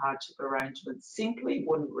financial hardship arrangement simply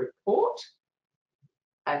wouldn't report,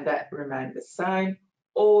 and that remained the same,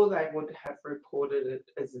 or they would have reported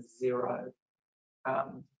it as a zero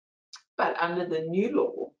But under the new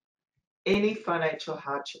law, any financial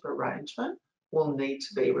hardship arrangement will need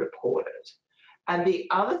to be reported. And the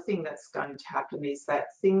other thing that's going to happen is that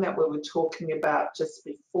thing that we were talking about just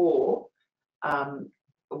before,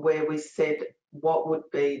 where we said what would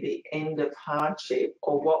be the end of hardship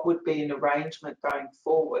or what would be an arrangement going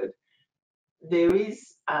forward. There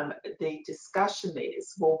is, the discussion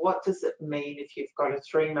is, well, what does it mean if you've got a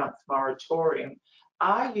 3-month moratorium?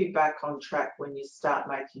 Are you back on track when you start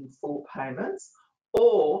making full payments,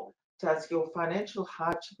 or does your financial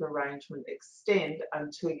hardship arrangement extend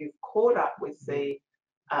until you've caught up with the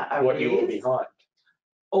what you were arrears, behind,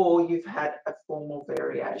 or you've had a formal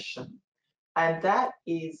variation? And that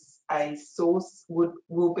is a source,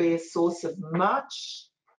 will be a source of much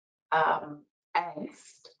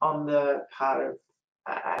angst on the part of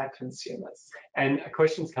our consumers. And a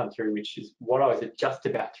question's come through, which is what I was just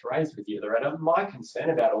about to raise with you, Loretta. My concern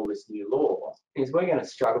about all this new law is we're going to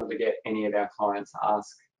struggle to get any of our clients to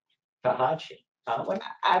ask for hardship, aren't we?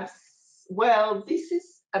 Well, this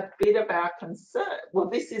is a bit of our concern. Well,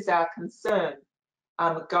 this is our concern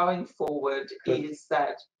going forward, is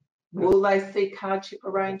that will they seek hardship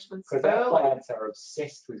arrangements early? Because our clients are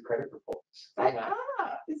obsessed with credit reports. They are.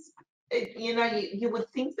 You know, you would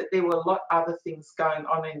think that there were a lot other things going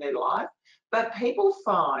on in their life, but people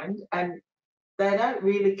find, and they don't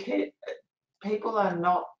really care, people are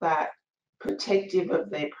not that protective of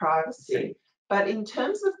their privacy, but in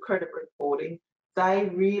terms of credit reporting, they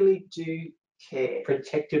really do care.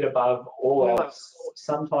 Protected above all else,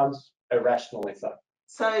 sometimes irrationally so.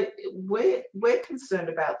 So we're concerned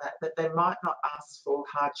about that they might not ask for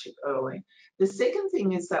hardship early. The second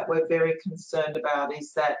thing is that we're very concerned about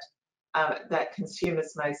is that that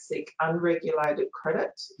consumers may seek unregulated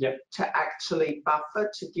credit to actually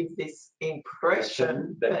buffer, to give this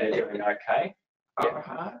impression that they're doing okay.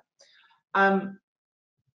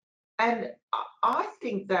 And I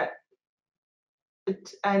think that,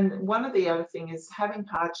 and one of the other things is having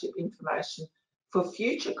hardship information for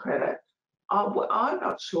future credit. I'm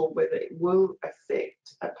not sure whether it will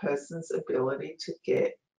affect a person's ability to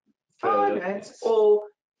get finance or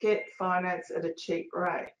get finance at a cheap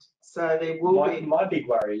rate. So there will be. My big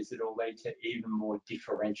worry is it'll lead to even more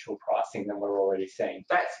differential pricing than we're already seeing.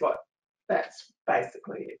 That's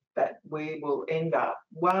basically it. That we will end up,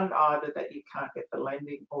 one, either that you can't get the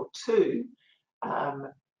lending, or two,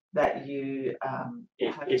 that you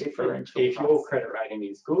have differential. If your credit rating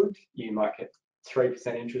is good, you might get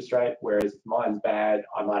 3% interest rate, whereas if mine's bad,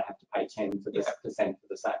 I might have to pay 10% for the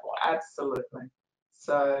same one. Absolutely.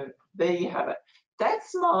 So there you have it.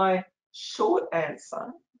 That's my short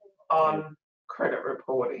answer on credit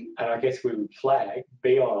reporting. And I guess we would flag,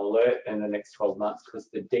 be on alert in the next 12 months, because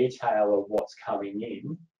the detail of what's coming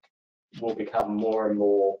in will become more and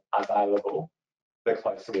more available the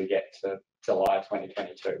closer we get to July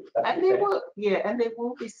 2022. And there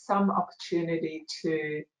will be some opportunity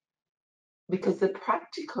to, because the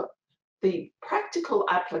practical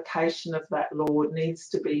application of that law needs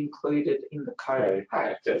to be included in the code of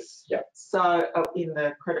practice. So in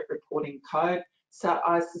the credit reporting code. So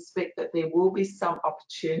I suspect that there will be some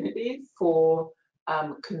opportunity for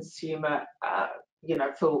consumer,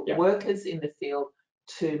 for workers in the field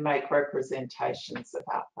to make representations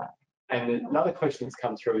about that. And another question that's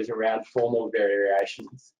come through is around formal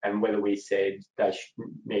variations and whether we said they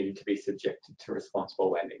needed to be subjected to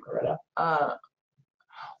responsible lending, Loretta.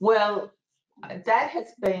 Well, that has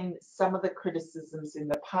been some of the criticisms in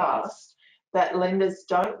the past, that lenders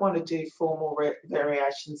don't want to do formal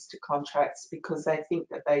variations to contracts because they think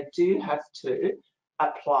that they do have to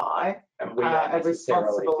apply a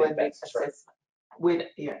responsible lending assessment.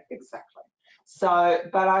 Exactly. So,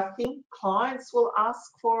 but I think clients will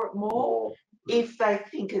ask for it more if they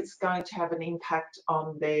think it's going to have an impact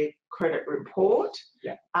on their credit report.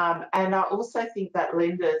 And I also think that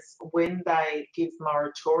lenders, when they give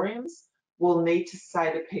moratoriums, will need to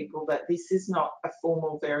say to people that this is not a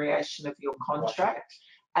formal variation of your contract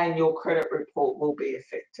and your credit report will be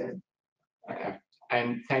affected. Okay.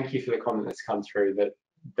 And thank you for the comment that's come through that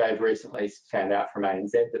they've recently found out from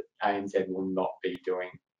ANZ that ANZ will not be doing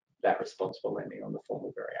that responsible lending on the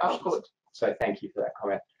formal variations. Oh, good. So thank you for that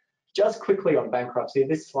comment. Just quickly on bankruptcy,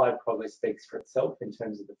 this slide probably speaks for itself in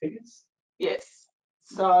terms of the figures. Yes.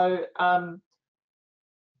 So,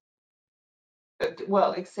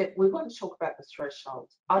 well, except we want to talk about the threshold.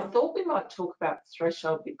 I thought we might talk about the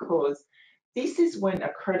threshold because this is when a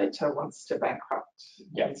creditor wants to bankrupt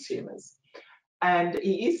consumers. And it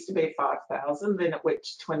used to be 5,000, then it went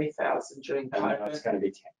to 20,000 during COVID. And that's going to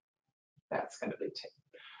be 10. That's going to be 10.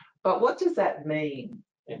 But what does that mean?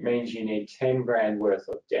 It means you need 10 grand worth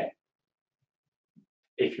of debt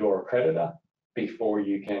if you're a creditor before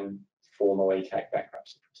you can formally take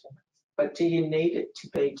bankruptcy proceedings. But do you need it to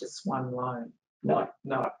be just one loan? No.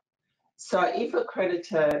 No. So if a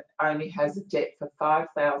creditor only has a debt for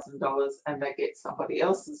 $5,000 and they get somebody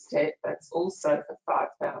else's debt that's also for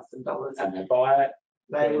 $5,000 and they buy it,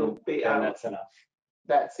 they will be then that's enough.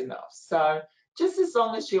 That's enough. So just as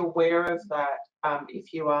long as you're aware of that,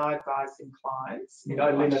 if you are advising clients.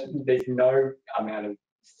 No limit, there's no amount of,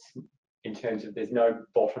 in terms of, there's no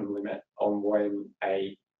bottom limit on when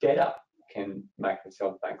a debtor can make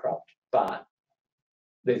themselves bankrupt, but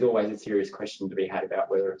there's always a serious question to be had about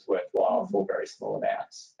whether it's worthwhile for very small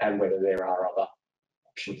amounts and whether there are other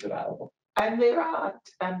options available. And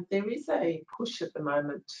there is a push at the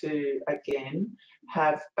moment to, again,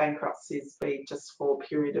 have bankruptcies be just for a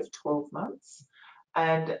period of 12 months.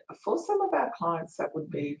 And for some of our clients, that would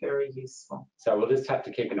be very useful. So we'll just have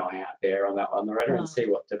to keep an eye out there on that one, Loretta, and see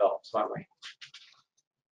what develops, won't we?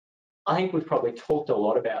 I think we've probably talked a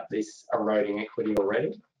lot about this eroding equity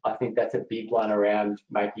already. I think that's a big one around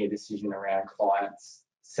making a decision around clients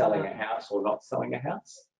selling a house or not selling a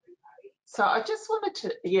house. So I just wanted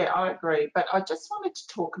to, yeah, I agree, but I just wanted to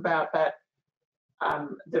talk about that,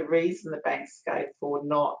 the reason the banks gave for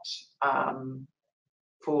not,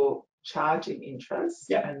 for charging interest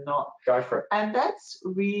and not. Go for it. And that's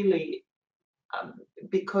really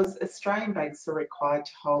because Australian banks are required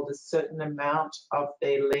to hold a certain amount of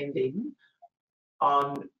their lending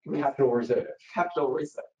on capital reserve. Capital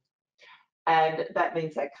reserve. And that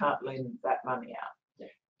means they can't lend that money out. Yeah.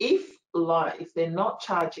 If they're not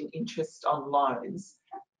charging interest on loans,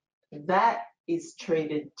 that is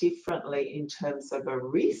treated differently in terms of a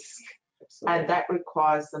risk. Absolutely. And that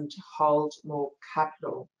requires them to hold more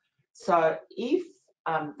capital. So if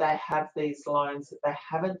they have these loans that they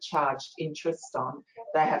haven't charged interest on,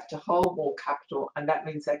 they have to hold more capital, and that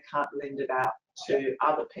means they can't lend it out to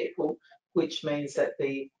other people, which means that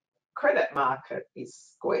the credit market is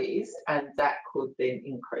squeezed, and that could then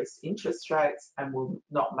increase interest rates and will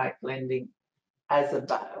not make lending as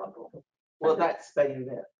available. Well, that's been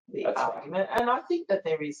the argument, right. And I think that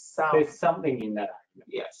there's something in that argument.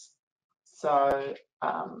 Yes. So,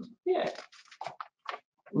 yeah.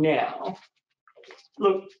 Now,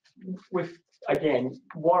 look, again,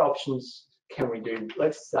 what options can we do?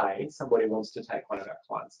 Let's say somebody wants to take one of our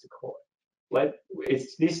clients to court.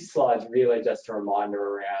 This slide's really just a reminder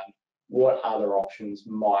around what other options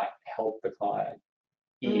might help the client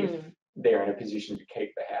if they're in a position to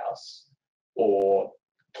keep the house or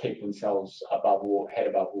keep themselves head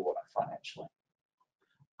above water financially.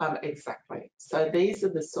 Exactly. So these are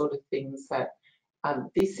the sort of things that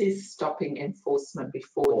this is stopping enforcement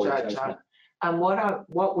before judgment. And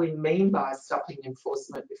what we mean by stopping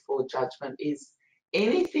enforcement before judgment is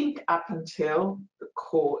anything up until the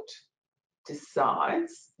court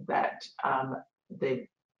decides that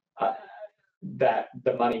that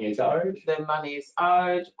the money is owed. The money is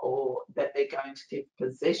owed, or that they're going to give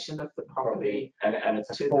possession of the property. And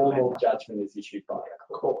it's a formal judgment is issued by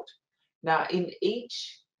the court. Now, in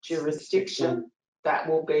each jurisdiction, that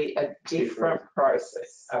will be a different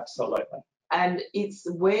process. Absolutely. And it's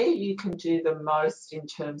where you can do the most in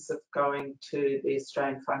terms of going to the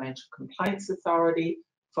Australian Financial Complaints Authority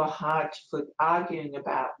for arguing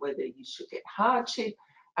about whether you should get hardship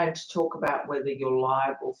and to talk about whether you're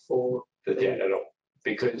liable for the debt at all.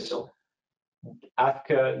 Because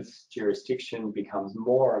AFCA's jurisdiction becomes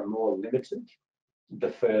more and more limited the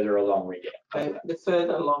further along we get. The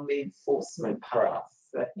further along the enforcement path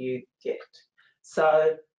that you get.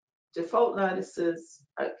 So default notices,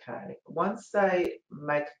 okay, once they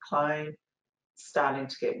make a claim, starting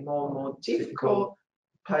to get more and more difficult.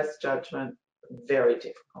 Post-judgment, very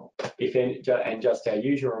difficult. And just our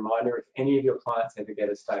usual reminder, if any of your clients ever get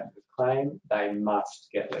a statement of claim, they must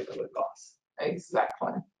get legal advice.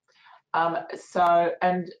 Exactly. So,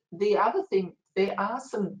 and the other thing, there are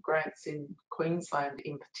some grants in Queensland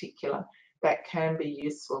in particular that can be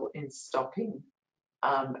useful in stopping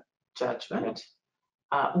judgment.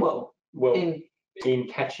 In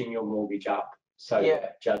catching your mortgage up, so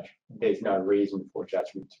there's no reason for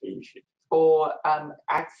judgment to be issued. Or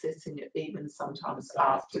accessing it even sometimes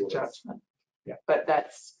after judgment. Yeah. But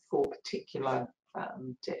that's for particular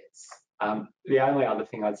debts. The only other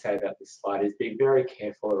thing I'd say about this slide is be very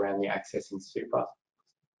careful around the accessing super.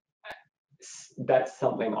 That's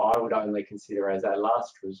something I would only consider as a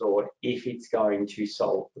last resort if it's going to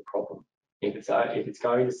solve the problem. If it's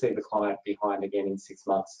going to see the client behind again in 6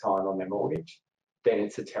 months' time on their mortgage, then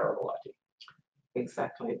it's a terrible idea.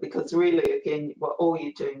 Exactly, because really, again, all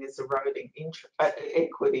you're doing is eroding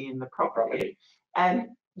equity in the property. And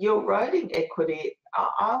you're eroding equity. I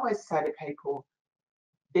always say to people,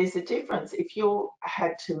 there's a difference. If you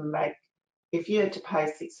had to pay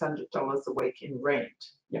 $600 a week in rent,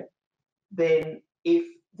 then if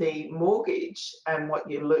the mortgage and what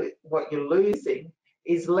you're losing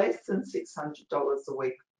is less than $600 a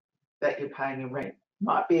week that you're paying in rent,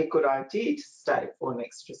 might be a good idea to stay for an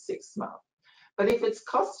extra 6 months. But if it's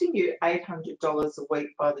costing you $800 a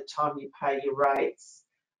week by the time you pay your rates,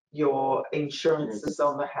 your insurances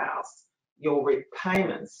on the house, your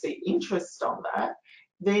repayments, the interest on that,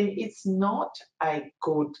 then it's not a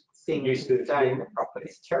good thing to stay in the property.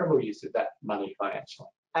 It's terrible use of that money financially.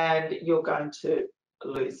 And you're going to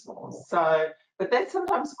lose more. So, but that's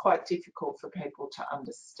sometimes quite difficult for people to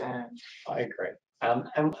understand. I agree.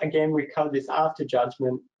 And again, we covered this after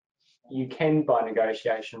judgment. You can, by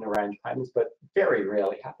negotiation, arrange payments, but very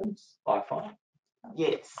rarely happens, I find.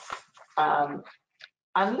 Yes.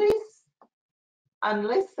 Unless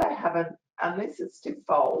it's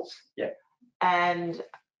default. Yeah. And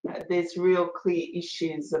there's real clear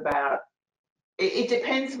issues about it.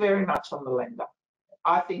 Depends very much on the lender.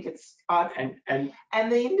 I think it's and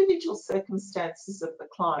the individual circumstances of the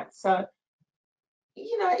client. So,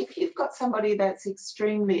 you know, if you've got somebody that's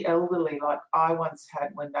extremely elderly, like I once had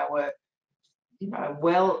when they were, you know,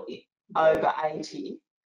 well over 80,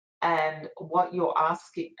 and what you're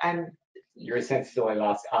asking, and you're essentially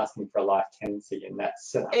asking for a life tenancy in that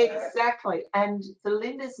scenario. Exactly, and the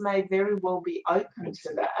lenders may very well be open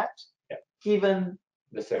to that, given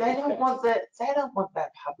they don't want that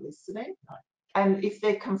publicity. No. And if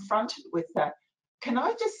they're confronted with that, can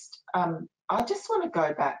I just want to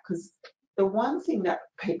go back, because the one thing that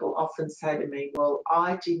people often say to me, well,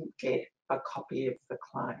 I didn't get a copy of the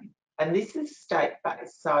claim. And this is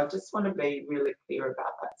state-based, so I just want to be really clear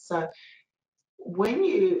about that. So when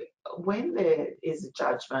there is a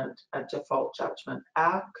judgment, a default judgment,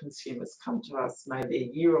 our consumers come to us maybe a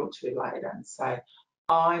year or two later and say,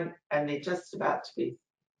 and they're just about to be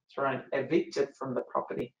evicted from the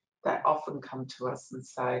property. They often come to us and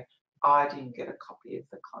say, I didn't get a copy of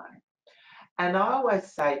the claim. And I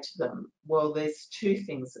always say to them, well, there's two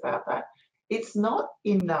things about that. It's not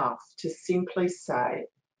enough to simply say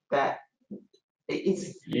that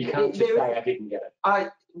you can't just say I didn't get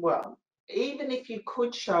it. Well, even if you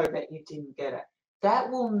could show that you didn't get it,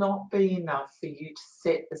 that will not be enough for you to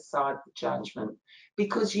set aside the judgment,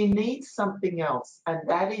 because you need something else, and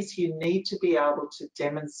that is you need to be able to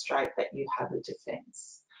demonstrate that you have a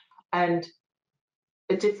defence. And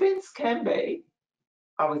a defence can be,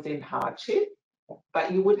 I was in hardship,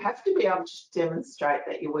 but you would have to be able to demonstrate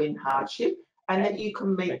that you were in hardship and that you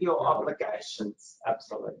can meet your obligations.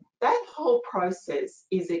 Absolutely. That whole process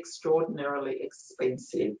is extraordinarily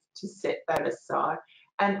expensive to set that aside.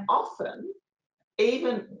 And often,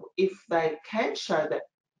 even if they can show that,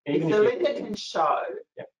 if the lender can show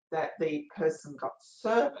that the person got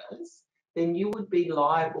service, then you would be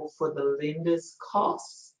liable for the lender's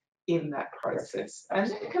costs in that process. And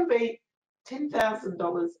that can be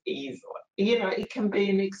 $10,000 easily. You know, it can be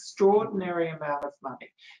an extraordinary amount of money.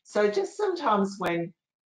 So just sometimes when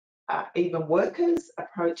even workers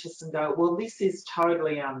approach us and go, well, this is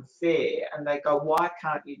totally unfair, and they go, why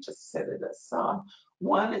can't you just set it aside?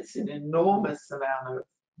 One, it's an enormous amount of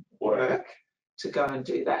work to go and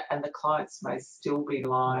do that, and the clients may still be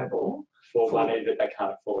liable for money that they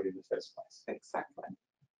can't afford in the first place. Exactly.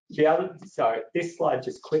 So this slide,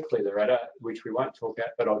 just quickly, Loretta, which we won't talk about,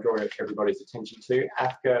 but I'll draw everybody's attention to.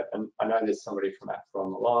 AFCA, and I know there's somebody from AFCA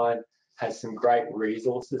on the line, has some great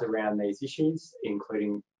resources around these issues,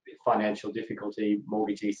 including financial difficulty,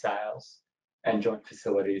 mortgagee sales, and joint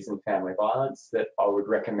facilities and family violence, that I would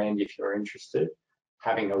recommend, if you're interested,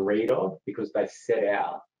 having a read of, because they set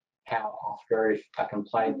out how AFCA, if a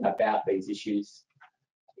complaint about these issues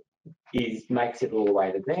makes it all the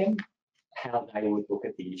way to them, how they would look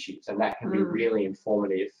at the issues. And that can be really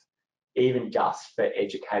informative, even just for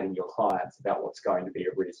educating your clients about what's going to be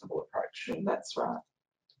a reasonable approach. That's right.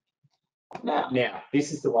 Now,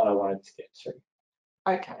 this is the one I wanted to get to.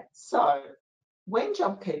 Okay, so when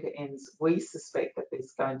JobKeeper ends, we suspect that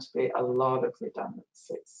there's going to be a lot of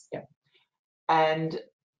redundancies. Yeah. And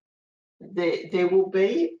there will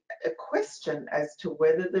be a question as to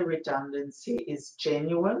whether the redundancy is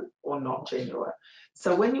genuine or not genuine.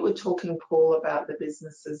 So when you were talking, Paul, about the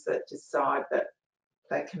businesses that decide that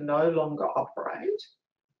they can no longer operate,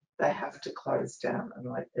 they have to close down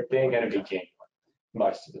and let they're going to be genuine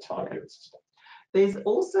most of the time. Yeah. There's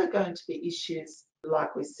also going to be issues,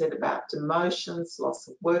 like we said, about demotions, loss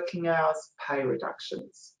of working hours, pay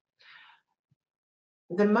reductions.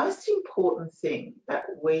 The most important thing that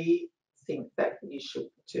we think that you should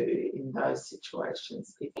do in those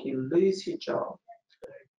situations, if you lose your job,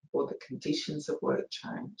 or the conditions of work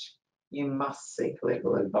change, you must seek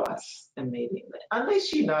legal advice immediately.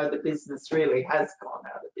 Unless you know the business really has gone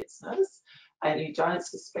out of business and you don't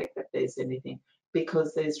suspect that there's anything,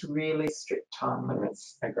 because there's really strict time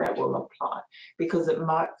limits that will apply. Because it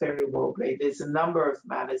might very well be, there's a number of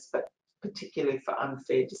matters, but particularly for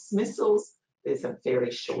unfair dismissals, there's a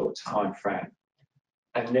very short time frame.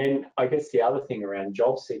 And then I guess the other thing around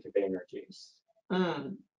job seeker being reduced.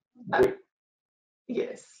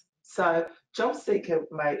 Yes. So job seeker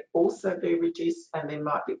may also be reduced, and there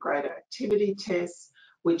might be greater activity tests,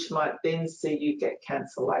 which might then see you get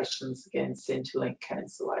cancellations again, Centrelink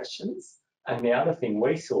cancellations. And the other thing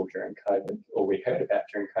we saw during COVID, or we heard about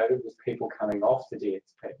during COVID, was people coming off the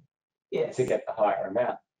DSP to get the higher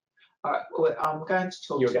amount. All right, well, I'm going to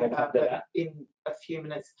talk to you about that in a few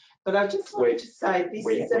minutes. But I just wanted to say this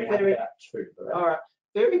is a very,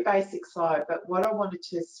 very basic slide. But what I wanted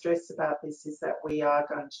to stress about this is that we are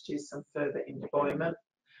going to do some further employment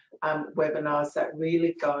webinars that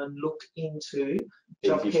really go and look into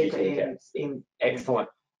JobKeeper in. Excellent.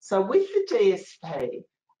 So with the DSP,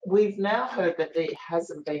 we've now heard that there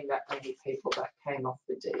hasn't been that many people that came off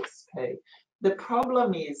the DSP. The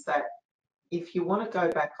problem is that if you want to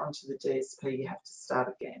go back onto the DSP, you have to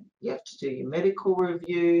start again. You have to do your medical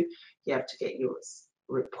review, you have to get your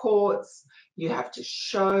reports, you have to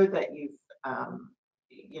show that you've,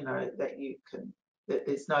 you know, that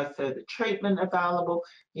there's no further treatment available.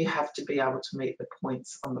 You have to be able to meet the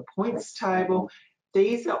points on the points table.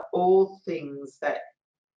 These are all things that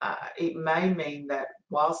it may mean that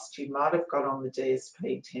whilst you might have got on the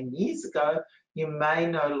DSP 10 years ago, you may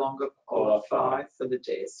no longer qualify for the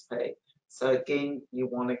DSP. So again, you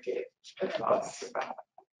want to get advice about it.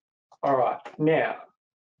 All right. Now,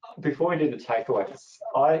 before we do the takeaways,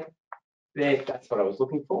 that's what I was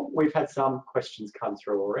looking for. We've had some questions come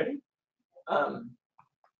through already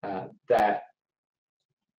that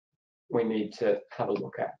we need to have a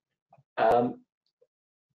look at.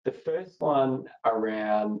 The first one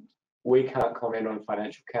around, we can't comment on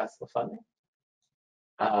financial counsellor funding.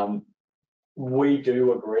 We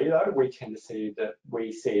do agree, though. We tend to see that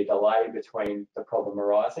we see a delay between the problem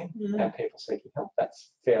arising and people seeking help.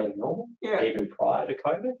 That's fairly normal, even prior to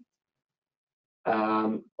COVID.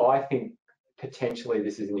 I think potentially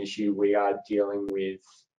this is an issue we are dealing with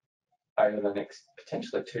over the next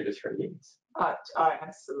potentially 2 to 3 years. I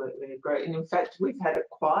absolutely agree. And in fact, we've had a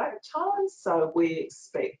quiet time, so we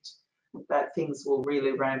expect that things will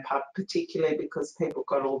really ramp up, particularly because people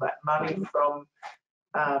got all that money from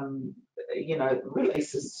you know,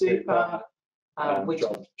 release of super, which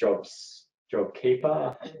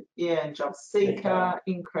JobKeeper, and job seeker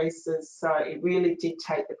increases. So it really did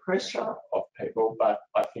take the pressure off people, but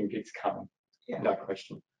I think it's coming, no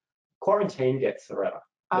question. Quarantine debts, Loretta.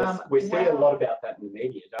 We see a lot about that in the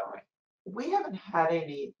media, don't we? We haven't had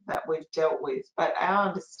any that we've dealt with, but our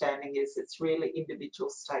understanding is it's really individual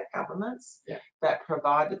state governments that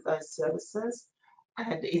provided those services.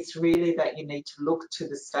 And it's really that you need to look to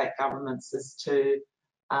the state governments as to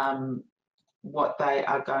what they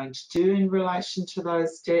are going to do in relation to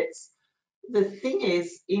those debts. The thing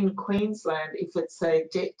is, in Queensland, if it's a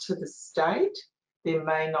debt to the state, there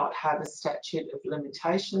may not have a statute of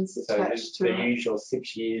limitations attached to it. The usual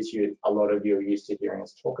 6 years a lot of you are used to hearing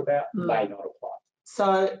us talk about may not apply.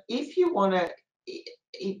 So if you want to,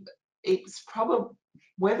 it's probably,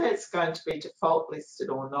 whether it's going to be default listed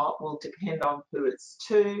or not will depend on who it's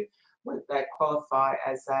to, whether they qualify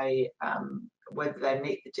as a, whether they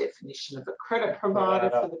meet the definition of a credit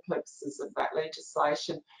provider for the purposes of that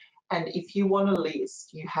legislation. And if you want to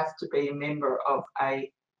list, you have to be a member of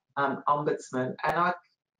a ombudsman. And I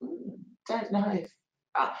don't know if,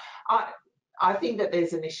 I think that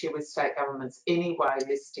there's an issue with state governments anyway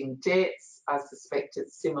listing debts. I suspect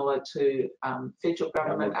it's similar to federal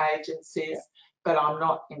government agencies, but I'm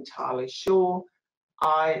not entirely sure.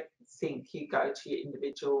 I think you go to your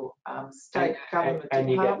individual state government and departments.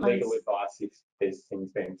 You get legal advice if there's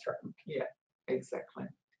things being threatened. Yeah, exactly.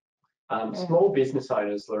 Small business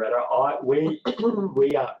owners, Loretta, we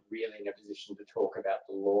aren't really in a position to talk about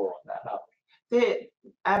the law on that, are we? There,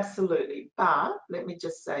 absolutely, but let me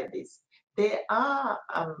just say this. There are,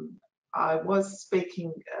 I was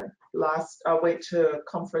speaking I went to a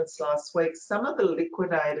conference last week. Some of the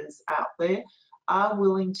liquidators out there are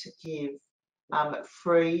willing to give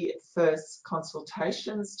free first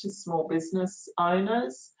consultations to small business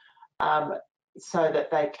owners so that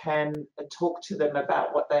they can talk to them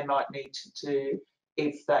about what they might need to do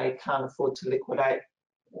if they can't afford to liquidate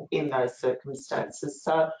in those circumstances.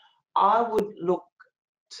 So I would look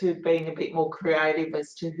to being a bit more creative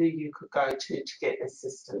as to who you could go to get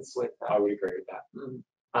assistance with that. I would agree with that.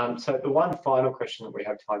 So the one final question that we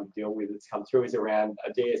have time to deal with that's come through is around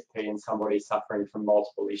a DSP and somebody suffering from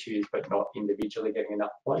multiple issues but not individually getting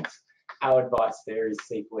enough points. Our advice there is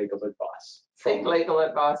seek legal advice. Seek legal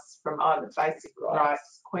advice from either Basic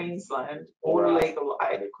Rights Queensland or Legal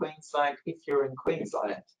Aid Queensland if you're in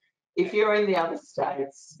Queensland. If you're in the other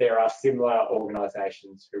states, there are similar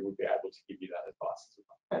organisations who will be able to give you that advice as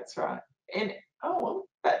well. That's right. And oh, well,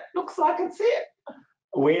 that looks like it's it.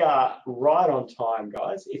 We are right on time,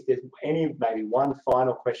 guys. If there's maybe one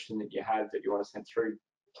final question that you have that you want to send through,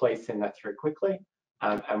 please send that through quickly,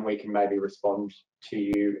 and we can maybe respond to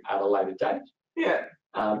you at a later date. Yeah.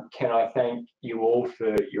 Can I thank you all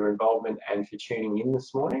for your involvement and for tuning in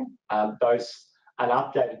this morning? An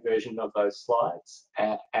updated version of those slides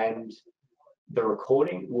and the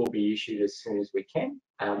recording will be issued as soon as we can,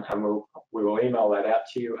 and we will email that out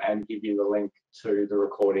to you and give you the link to the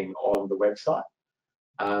recording on the website.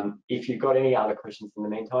 If you've got any other questions in the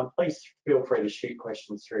meantime, please feel free to shoot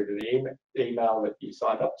questions through to the email that you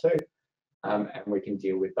signed up to, and we can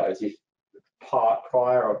deal with those. If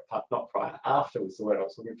after was the word I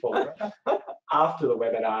was looking for. After the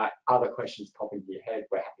webinar, other questions pop into your head,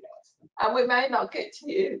 we're happy to answer them. And we may not get to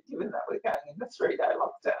you, given that we're going into 3-day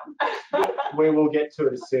lockdown. We will get to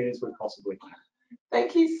it as soon as we possibly can.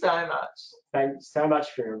 Thank you so much. Thanks so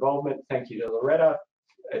much for your involvement. Thank you to Loretta.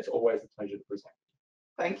 It's always a pleasure to present.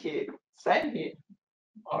 Thank you. Same here.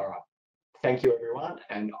 All right. Thank you, everyone,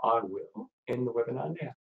 and I will end the webinar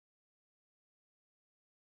now.